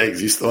last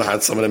legs, you still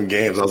had some of them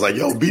games. I was like,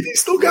 yo, BD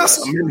still got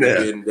something in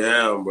there. Getting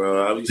down,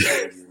 bro. I be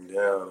getting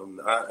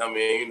down. I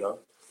mean, you know,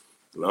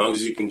 as long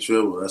as you can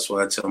dribble. That's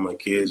why I tell my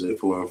kids at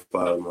 4 and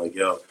 5, I'm like,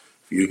 yo,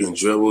 if you can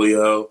dribble,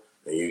 yo,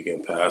 and you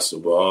can pass the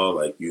ball,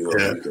 like, you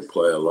know, you can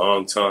play a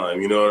long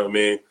time. You know what I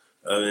mean?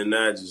 Other than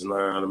that, just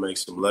learn how to make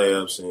some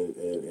layups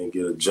and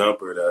get a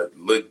jumper that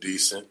look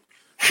decent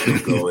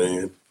and go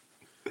in.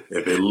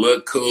 If it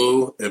look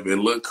cool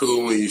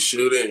when you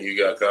shoot it and you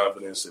got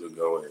confidence, it'll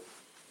go in.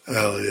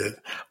 Hell yeah.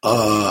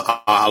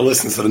 I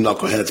listened to the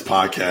Knuckleheads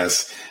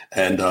podcast,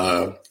 and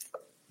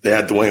they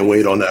had Dwayne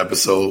Wade on the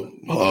episode,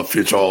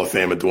 future Hall of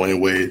Famer Dwayne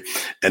Wade,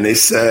 and they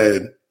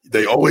said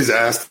they always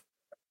asked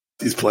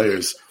these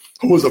players,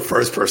 who was the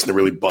first person to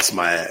really bust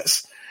my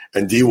ass?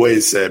 And D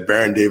Wade said,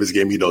 Baron Davis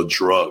gave me those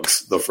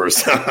drugs the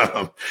first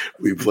time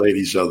we played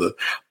each other.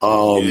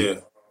 Tell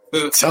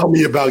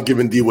me about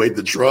giving D Wade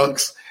the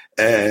drugs,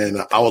 and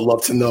I would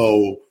love to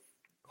know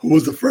who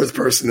was the first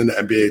person in the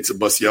NBA to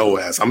bust your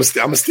ass. I'm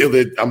gonna steal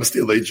their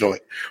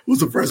joint. Who's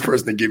the first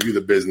person to give you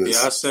the business?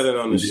 Yeah, I said it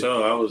on the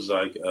show. I was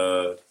like,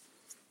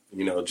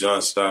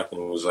 John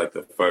Stockton was like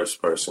the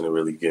first person to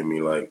really give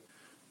me like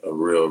a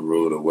real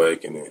rude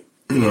awakening.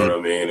 You know what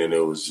I mean? And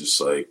it was just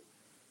like,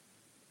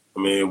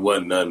 it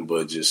wasn't nothing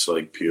but just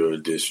like pure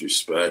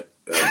disrespect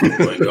as a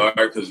point guard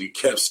because he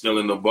kept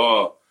stealing the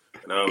ball.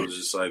 And I was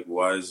just like,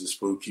 why does this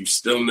fool keep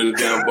stealing the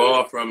damn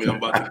ball from me? I'm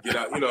about to get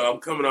out. I'm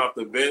coming off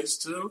the bench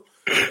too.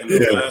 And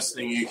the last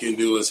thing you can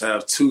do is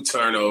have 2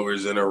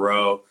 turnovers in a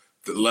row,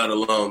 let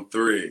alone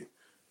 3.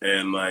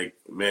 And like,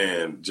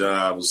 man,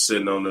 John was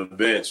sitting on the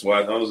bench.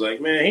 I was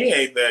like, man, he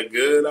ain't that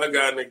good. I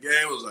got in the game.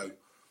 It was like,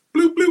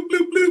 bloop, bloop,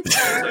 bloop, bloop.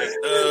 I was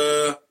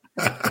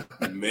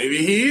like,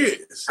 maybe he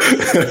is.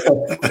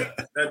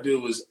 That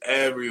dude was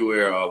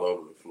everywhere all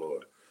over the floor.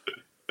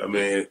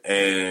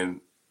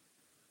 And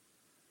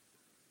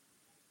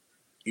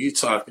you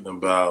talking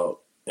about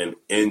an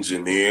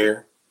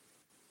engineer.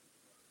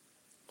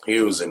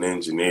 He was an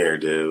engineer,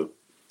 dude.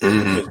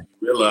 Mm-hmm. You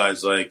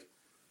realize, like,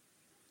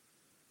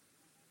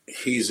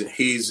 he's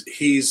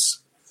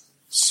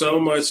so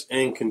much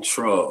in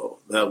control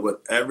that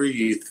whatever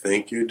you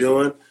think you're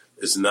doing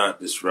is not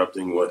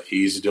disrupting what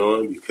he's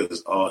doing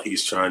because all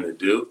he's trying to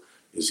do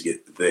is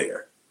get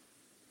there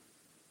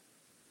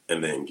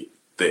and then get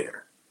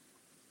there.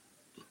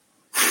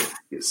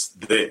 It's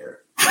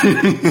there.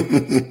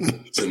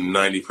 It's a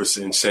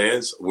 90%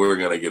 chance we're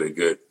going to get a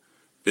good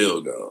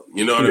field goal.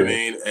 You know what I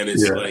mean? And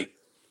it's like,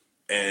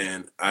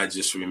 and I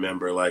just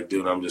remember like,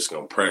 dude, I'm just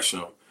going to pressure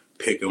him,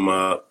 pick him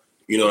up,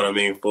 you know what I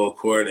mean, full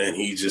court. And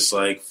he just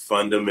like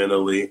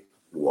fundamentally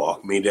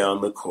walked me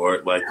down the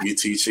court like you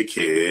teach a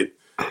kid.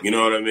 You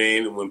know what I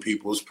mean? When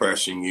people's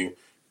pressuring you,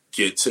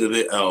 get to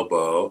the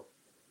elbow,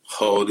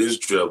 hold his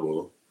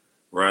dribble,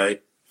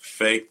 right?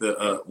 Fake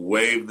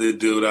wave the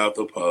dude out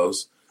the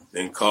post,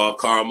 then call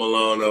Karl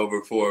Malone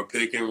over for a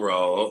pick and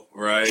roll,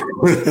 right?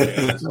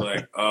 And it's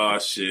like, oh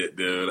shit,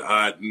 dude.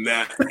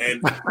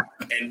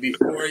 And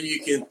before you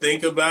can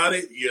think about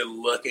it, you're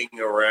looking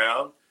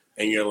around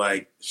and you're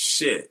like,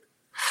 shit,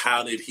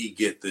 how did he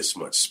get this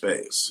much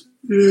space?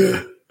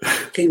 Yeah.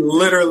 He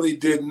literally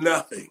did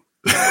nothing.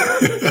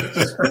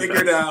 Just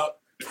figured out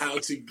how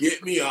to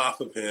get me off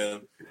of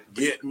him,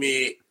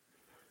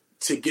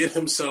 to get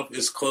himself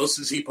as close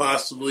as he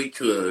possibly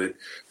could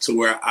to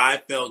where I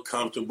felt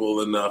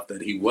comfortable enough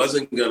that he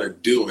wasn't going to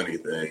do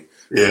anything.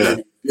 Yeah. And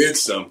then he did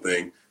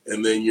something.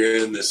 And then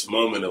you're in this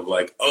moment of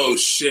like, oh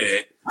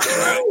shit.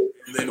 Right?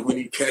 And then when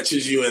he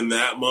catches you in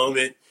that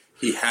moment,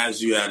 he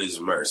has you at his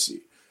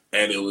mercy.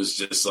 And it was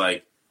just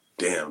like,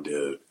 damn,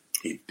 dude,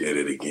 he did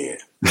it again.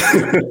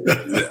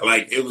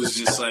 Like, it was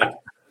just like,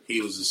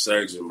 he was a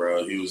surgeon,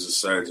 bro. He was a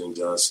surgeon.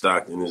 John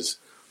Stockton is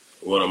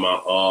one of my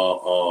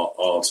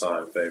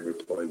all-time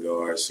favorite point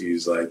guards.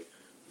 He's like,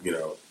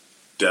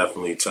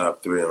 definitely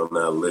top 3 on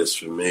that list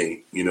for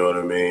me. You know what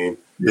I mean?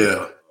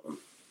 Yeah.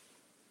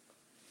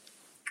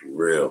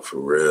 For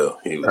real.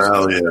 He was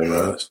hell yeah,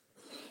 man.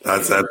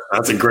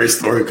 That's a great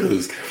story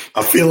because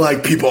I feel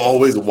like people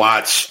always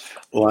watch,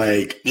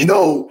 like, you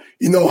know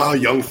how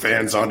young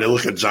fans are. They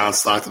look at John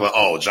Stockton like,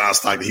 oh, John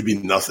Stockton, he be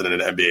nothing in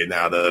the NBA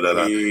now. Da, da,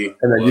 da. And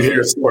then you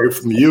hear a story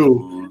from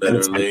you, and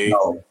it's like,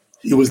 no,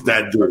 he was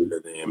that dude.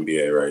 The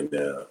NBA right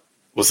now.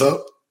 What's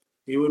up?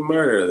 He would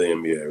murder the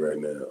NBA right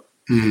now.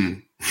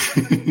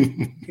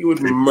 He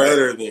would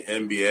murder the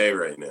NBA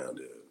right now,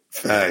 dude.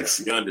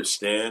 Facts. You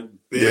understand?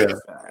 Big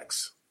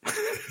facts.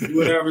 He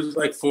would average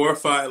like 4 or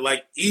 5,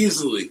 like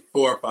easily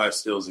 4 or 5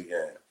 steals a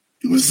game.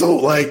 He was so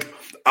like,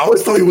 I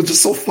always thought he was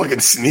just so fucking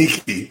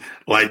sneaky.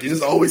 Like, he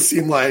just always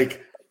seemed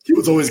like he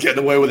was always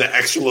getting away with an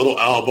extra little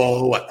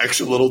elbow, an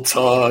extra little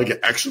tug, an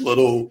extra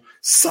little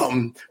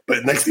something.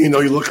 But next thing you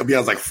know, you look up, he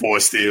has like 4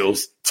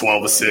 steals,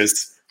 12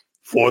 assists,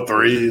 4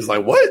 threes.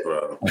 Like, what?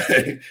 Bro.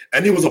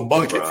 And he was a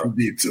bucket from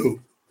deep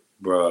too.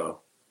 Bro,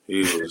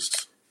 he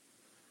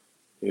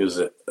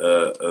was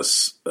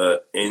a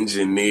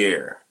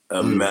engineer,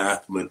 a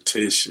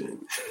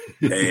mathematician,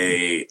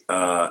 an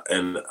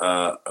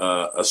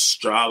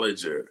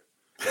astrologer.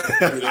 You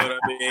know what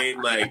I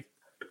mean? Like,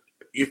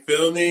 you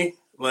feel me?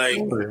 Like,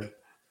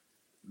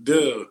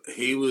 dude,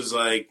 he was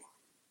like,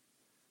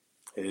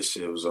 his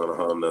shit was on a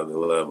whole nother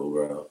level,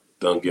 bro.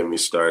 Don't get me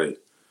started.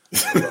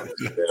 Damn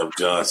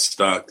John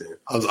Stockton.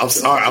 I'm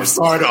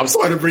sorry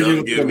to bring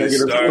you to the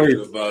negative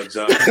place. About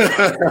John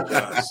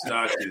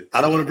Stockton.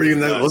 I don't want to bring you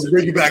that. Let's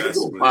bring you back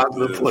into a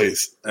positive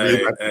place.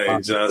 Hey,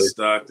 John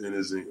Stockton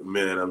is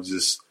I'm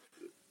just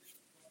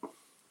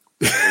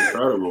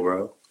incredible,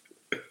 bro.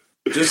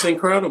 Just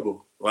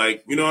incredible.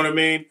 Like, you know what I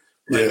mean?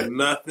 Like,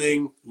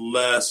 nothing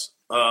less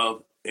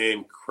of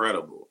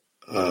incredible.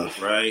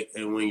 Right?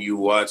 And when you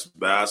watch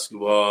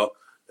basketball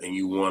and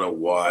you want to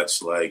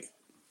watch, like,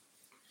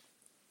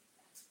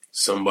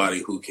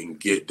 somebody who can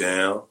get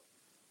down,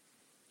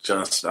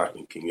 John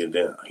Stockton can get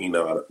down. He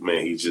know how to,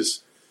 man, he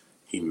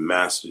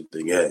mastered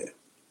the game.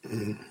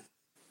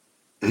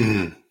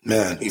 Man.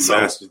 He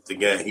mastered the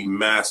game. He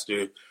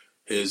mastered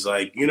his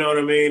like, you know what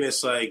I mean?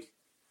 It's like,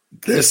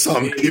 there's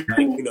some like, people.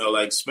 you know,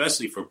 like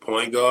especially for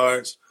point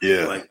guards,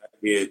 Yeah. like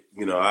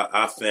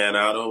I fan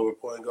out over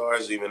point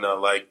guards, even though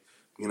like,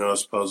 you know,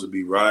 it's supposed to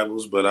be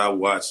rivals, but I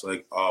watch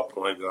like all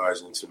point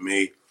guards, and to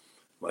me,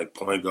 like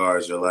point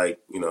guards are like,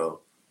 you know,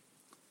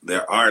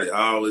 they're artists.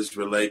 I always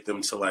relate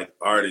them to like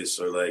artists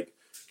or like,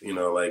 you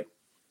know, like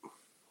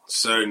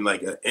certain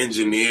like an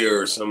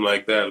engineer or something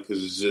like that,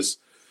 because it's just,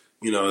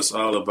 you know, it's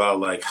all about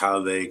like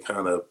how they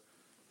kind of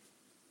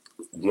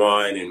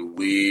wind and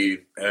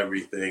weave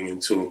everything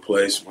into a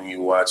place when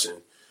you're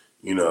watching,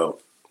 you know,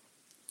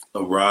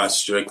 a Rod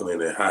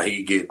Strickland and how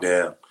he get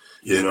down.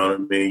 Yeah. You know what I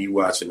mean? You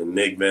watching a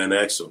Nick Van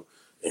Exel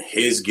and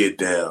his get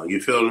down.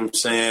 You feel what I'm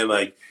saying?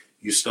 Like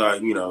you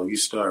start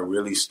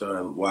really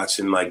starting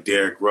watching like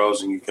Derrick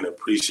Rose, and you can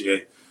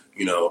appreciate,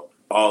 you know,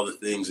 all the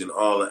things and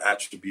all the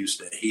attributes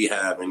that he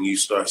have, and you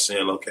start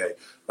saying, okay,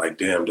 like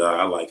damn dog,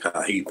 I like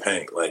how he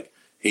paint, like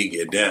he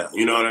get down.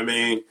 You know what I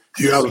mean?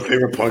 Do you have a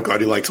favorite point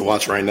guard you like to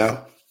watch right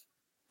now?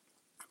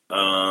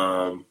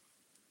 Of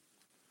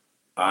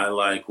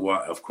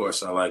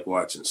course, I like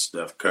watching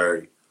Steph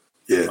Curry.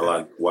 Yeah. I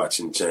like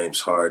watching James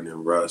Harden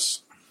and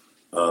Russ.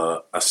 I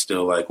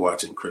still like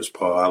watching Chris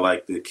Paul. I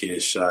like the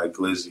kid Shy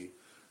Glizzy.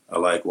 I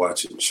like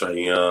watching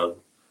Trae Young.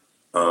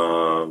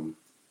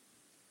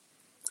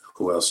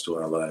 Who else do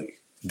I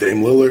like?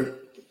 Dame Lillard.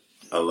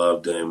 I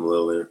love Dame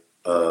Lillard.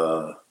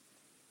 I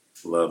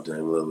love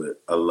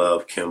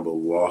Kemba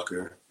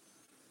Walker.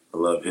 I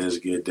love his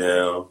get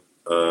down.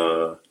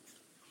 I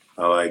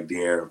like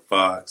De'Aaron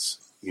Fox.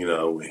 You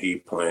know, when he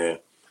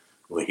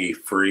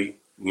free.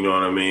 You know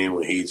what I mean?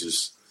 When he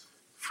just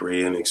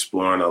free and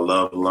exploring. I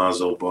love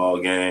Alonzo Ball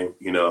game.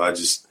 You know,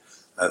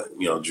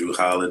 Drew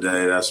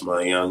Holiday, that's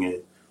my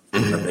youngin'.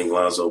 I think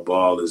Lonzo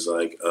Ball is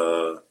like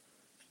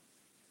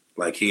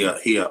he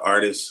an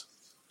artist.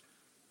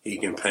 He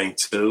can paint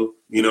too.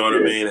 You know what I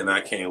mean? And I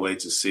can't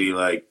wait to see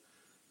like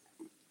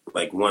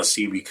once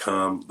he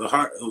become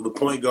the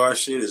point guard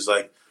shit is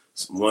like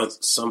some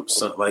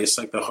like it's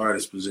like the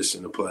hardest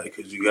position to play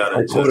because you got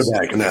to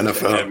quarterback in the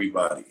NFL.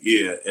 Everybody,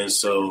 yeah. And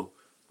so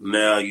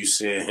now you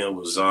seeing him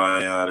with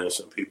Zion and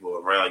some people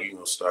around, you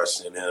gonna start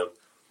seeing him.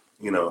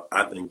 You know,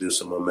 I think do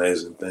some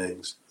amazing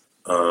things.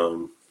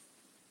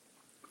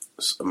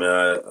 I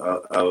mean,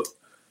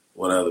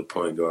 what other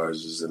point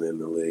guards is it in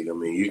the league? I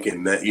mean, you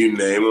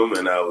name them,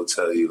 and I will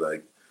tell you,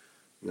 like,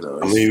 you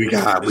know. I mean, we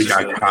got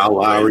Kyle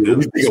Lowry.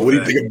 What do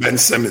you think of Ben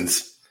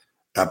Simmons?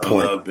 That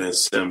point. I love Ben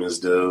Simmons,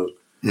 dude.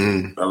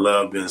 I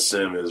love Ben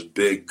Simmons,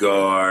 big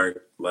guard.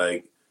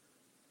 Like,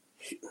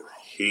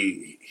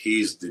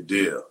 he's the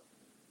deal.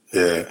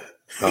 Yeah,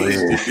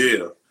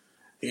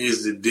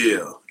 He's the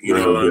deal. You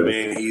know what I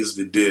mean? He's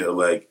the deal.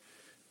 Like,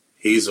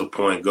 he's a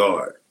point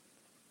guard.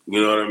 You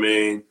know what I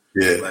mean?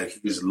 Yeah. Like,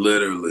 he's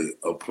literally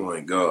a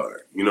point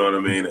guard. You know what I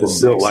mean?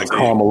 Built like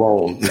Karl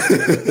Malone.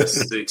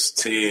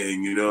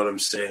 6'10", you know what I'm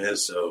saying?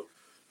 So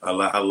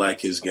I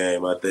like his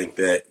game. I think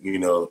that, you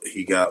know,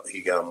 he got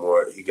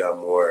more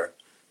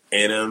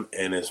in him,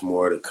 and it's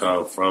more to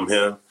come from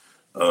him.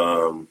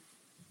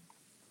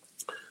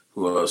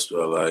 Who else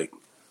do I like?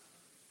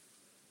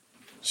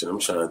 Shit, I'm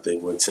trying to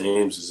think what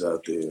teams is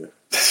out there.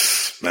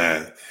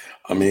 Man,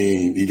 I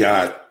mean, you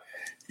got.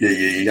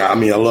 I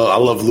mean, I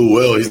love Lou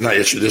Will. He's not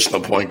your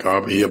traditional point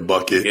guard, but he a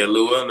bucket. Yeah,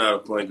 Lou Will not a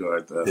point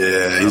guard though.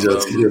 Yeah, he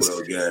just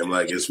game.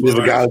 Like it's he's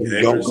a guy.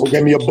 Go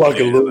get me a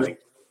bucket, Lou.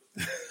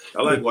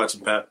 I like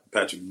watching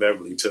Patrick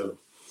Beverly too.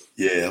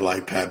 Yeah, I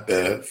like Pat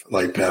Bev.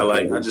 I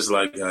just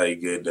like how he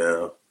get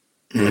down.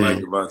 I like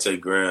Devontae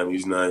Graham.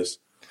 He's nice.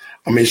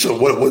 I mean, so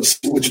what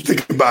you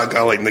think about a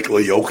guy like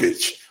Nikola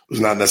Jokic,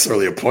 who's not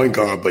necessarily a point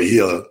guard, but he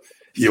a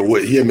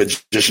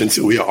magician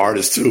too. He an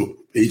artist too.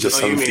 He just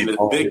you mean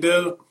the big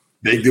dude?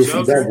 Big dude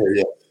from Denver,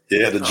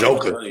 yeah, the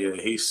Joker.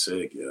 Yeah, he's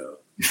sick, yo.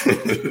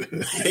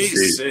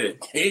 He's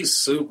sick. He's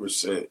super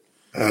sick.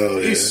 Oh,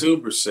 yeah. He's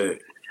super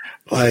sick.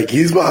 Like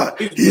he's my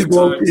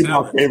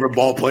favorite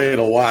ball player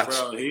to watch.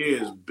 Bro, he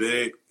is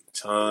big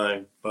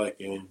time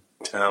fucking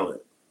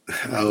talent.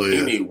 Hell yeah.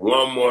 You need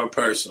one more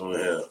person with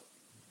him.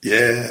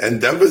 Yeah,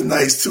 and Denver's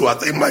nice too. I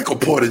think Michael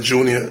Porter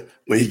Jr.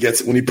 when he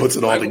puts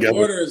it all together.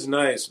 Michael Porter is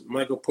nice.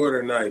 Michael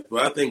Porter nice,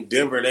 but I think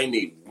Denver they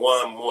need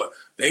one more.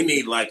 They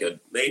need an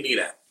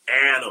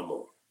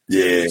animal.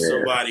 Yeah,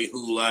 somebody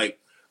who like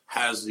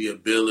has the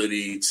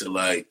ability to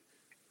like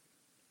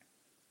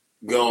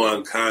go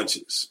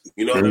unconscious.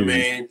 You know what I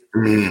mean?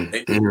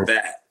 They need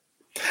that.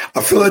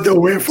 I feel like they're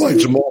waiting for like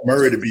Jamal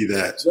Murray to be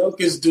that.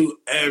 Jokers do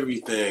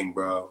everything,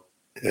 bro.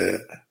 Yeah,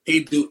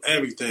 he do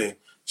everything.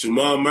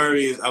 Jamal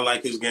Murray I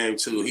like his game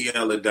too. He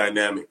hella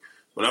dynamic.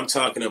 When I'm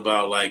talking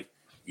about like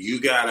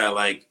you gotta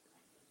like,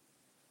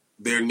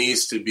 there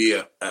needs to be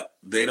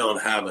they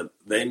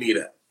need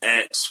an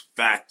X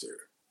factor.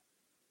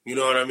 You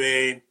know what I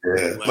mean?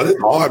 Yeah, like, but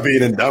it's hard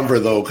being in Denver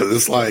though, because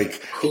it's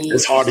like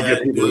it's hard to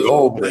get people to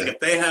go. Like if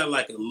they had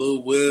like a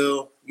Lou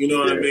Will, you know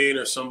what I mean,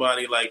 or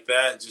somebody like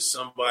that, just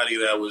somebody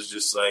that was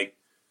just like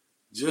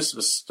just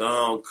a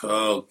stone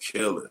cold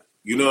killer.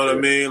 You know what I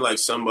mean? Like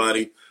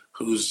somebody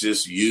who's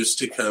just used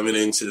to coming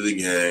into the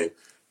game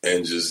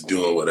and just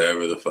doing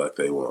whatever the fuck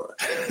they want,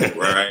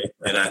 right?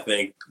 And I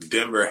think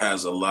Denver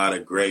has a lot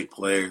of great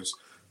players,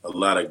 a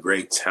lot of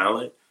great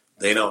talent.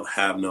 They don't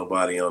have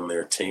nobody on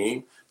their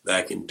team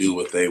that can do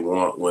what they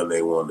want when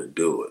they want to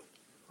do it,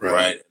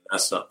 right?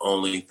 That's the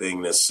only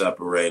thing that's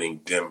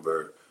separating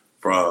Denver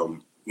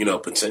from,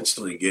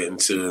 potentially getting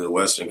to the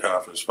Western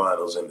Conference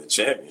Finals and the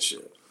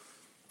championship.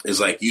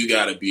 It's like you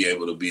got to be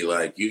able to be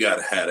like, you got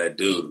to have that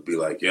dude be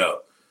like,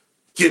 yo,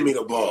 give me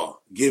the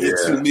ball. Give it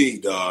to me,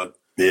 dog.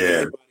 Yeah.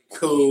 Everybody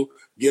cool.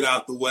 Get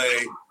out the way.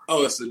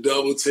 Oh, it's a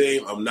double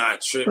team. I'm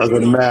not tripping.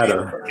 Doesn't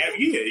matter. Yeah.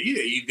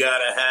 You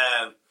gotta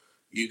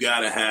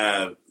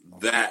have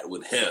that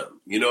with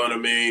him. You know what I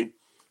mean?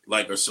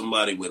 Like, or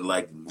somebody with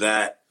like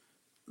that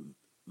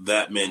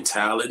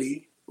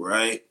mentality,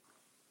 right?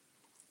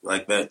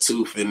 Like that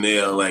tooth and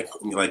nail, like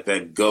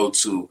that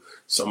go-to.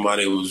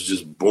 Somebody who was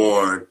just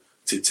born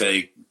to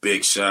take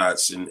big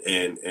shots and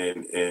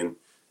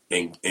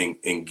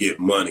get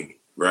money.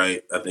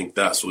 Right, I think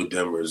that's what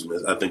Denver is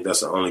missing. I think that's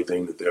the only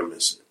thing that they're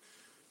missing,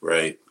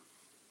 right?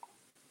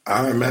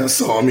 All right, man.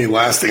 So,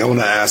 last thing I want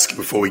to ask you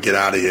before we get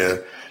out of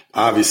here.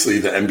 Obviously,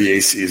 the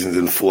NBA season's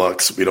in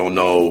flux. We don't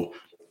know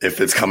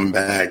if it's coming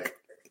back,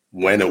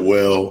 when it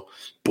will.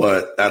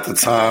 But at the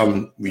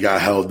time we got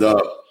held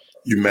up,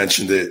 you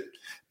mentioned it,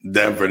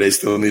 Denver, they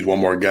still need one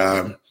more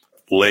guy.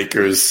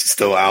 Lakers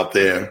still out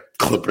there.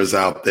 Clippers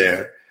out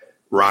there.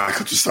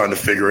 Rockets are starting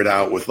to figure it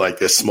out with like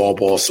this small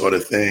ball sort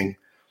of thing.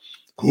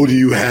 Who do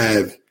you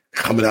have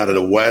coming out of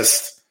the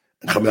West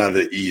and coming out of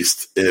the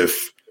East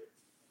if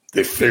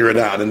they figure it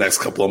out in the next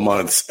couple of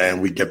months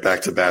and we get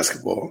back to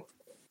basketball?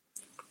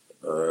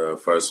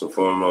 First and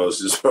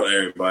foremost, just want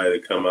everybody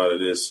to come out of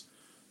this,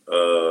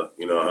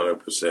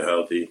 100%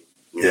 healthy.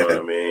 You know what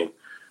I mean?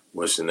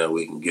 Wishing that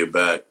we can get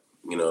back,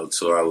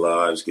 to our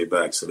lives, get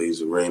back to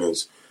these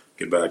arenas,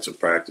 get back to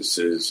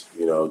practices,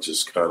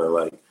 just kind of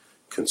like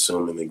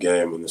consuming the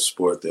game and the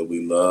sport that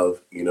we love.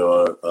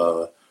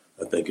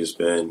 I think it's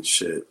been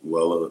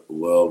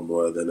well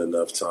more than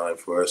enough time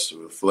for us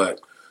to reflect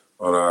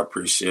on our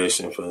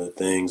appreciation for the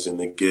things and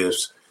the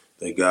gifts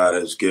that God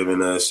has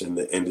given us in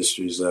the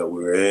industries that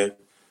we're in.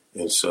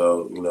 And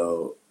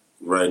so,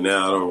 right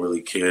now I don't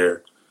really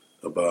care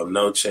about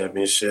no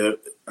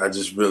championship. I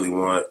just really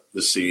want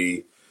to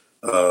see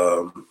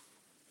the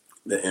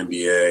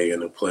NBA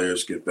and the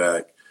players get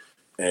back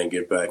in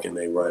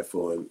their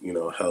rightful and,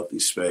 healthy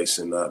space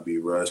and not be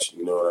rushed.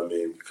 You know what I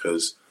mean?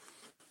 Because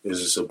it's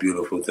just a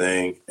beautiful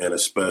thing and a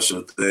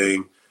special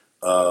thing,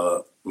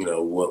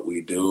 what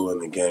we do in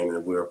the game that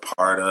we're a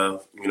part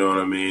of, you know what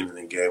I mean? And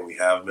the game we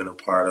have been a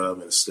part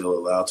of and still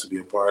allowed to be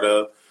a part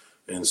of.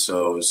 And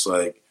so it's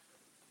like,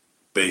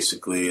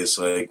 basically, it's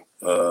like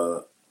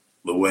the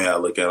way I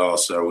look at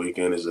All-Star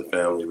Weekend is a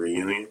family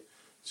reunion.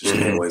 Just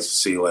can't wait to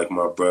see like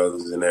my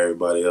brothers and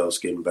everybody else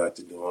getting back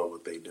to doing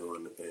what they do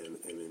and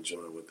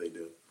enjoying what they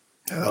do.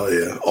 Hell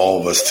yeah. All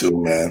of us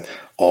too, man.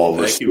 All of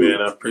us. Thank you,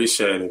 man. I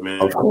appreciate it,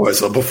 man. Of course.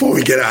 So before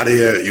we get out of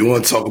here, you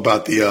want to talk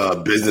about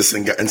the business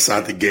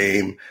inside the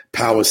game,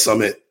 Power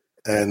Summit,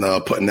 and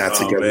putting that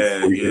together?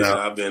 Man, yeah,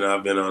 I've been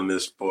on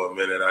this for a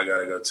minute. I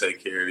gotta go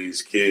take care of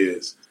these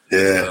kids.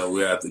 Yeah.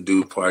 We have to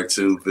do part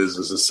 2,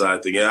 Business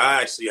Inside the Game.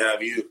 I actually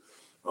have you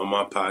on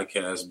my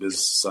podcast,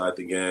 Business Inside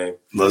the Game.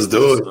 Let's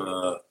do it.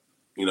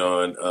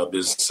 And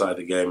Business Inside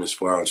the Game is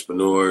for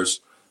entrepreneurs.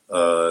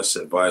 It's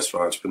advice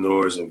for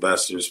entrepreneurs,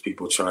 investors,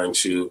 people trying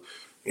to,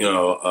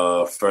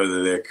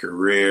 further their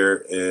career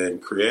in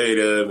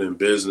creative and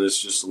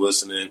business, just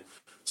listening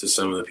to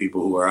some of the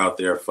people who are out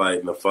there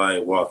fighting the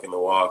fight, walking the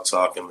walk,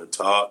 talking the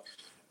talk.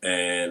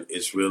 And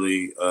it's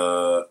really,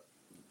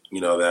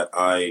 that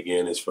I,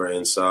 again, is for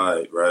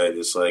inside, right?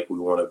 It's like we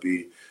want to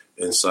be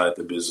inside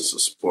the business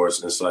of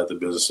sports, inside the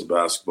business of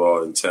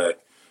basketball and tech,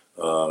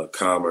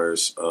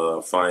 commerce,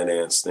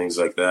 finance, things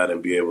like that,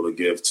 and be able to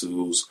give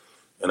tools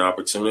and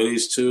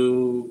opportunities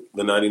to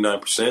the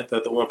 99%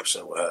 that the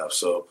 1% will have.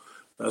 So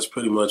that's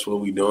pretty much what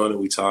we're doing, and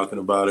we're talking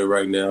about it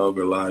right now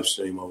over live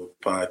stream, over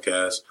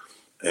podcast.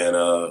 And,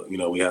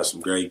 we have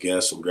some great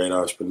guests, some great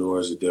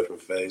entrepreneurs at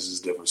different phases,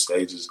 different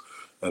stages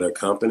of their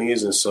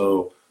companies. And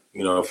so,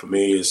 for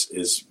me,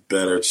 it's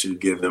better to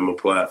give them a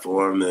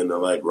platform than to,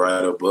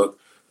 write a book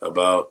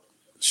about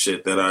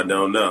shit that I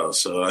don't know.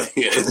 So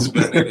it's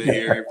better to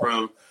hear it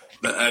from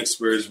the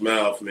expert's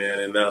mouth, man.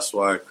 And that's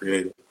why I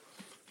created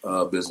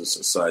Business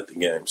Inside the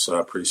Game. So I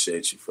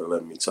appreciate you for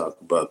letting me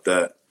talk about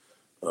that.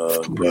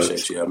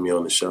 Appreciate you having me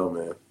on the show,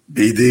 man.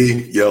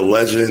 BD, yo,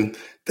 legend.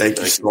 Thank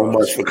you so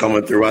much for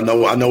coming through. I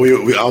know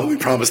we only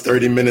promised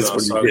 30 minutes,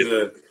 but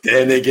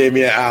they gave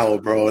me an hour,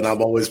 bro, and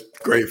I'm always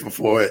grateful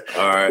for it.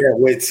 All right. Can't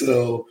wait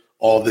till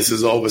all this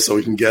is over so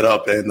we can get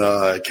up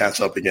and catch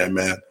up again,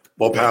 man.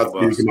 More power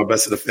to you. My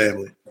best to the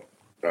family.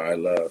 All right,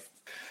 love.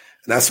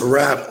 And that's a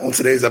wrap on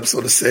today's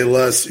episode of Say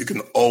Less. You can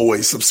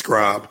always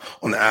subscribe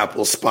on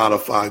Apple,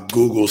 Spotify,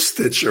 Google,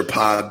 Stitcher,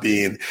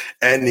 Podbean,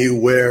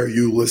 anywhere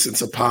you listen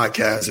to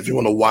podcasts. If you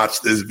want to watch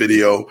this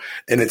video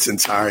in its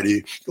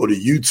entirety, go to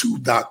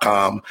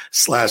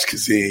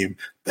youtube.com/Kazeem.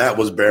 That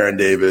was Baron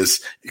Davis.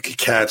 You can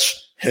catch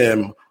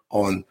him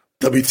on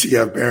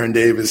WTF Baron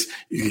Davis.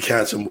 You can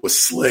catch him with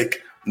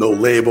Slick, No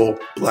Label,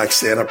 Black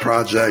Santa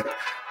Project.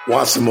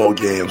 Watch some more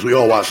games. We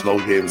all watch no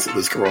games until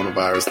this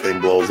coronavirus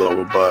thing blows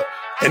over. But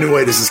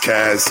anyway, this is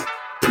Kaz.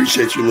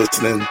 Appreciate you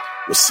listening.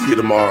 We'll see you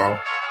tomorrow.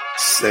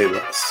 Say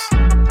less.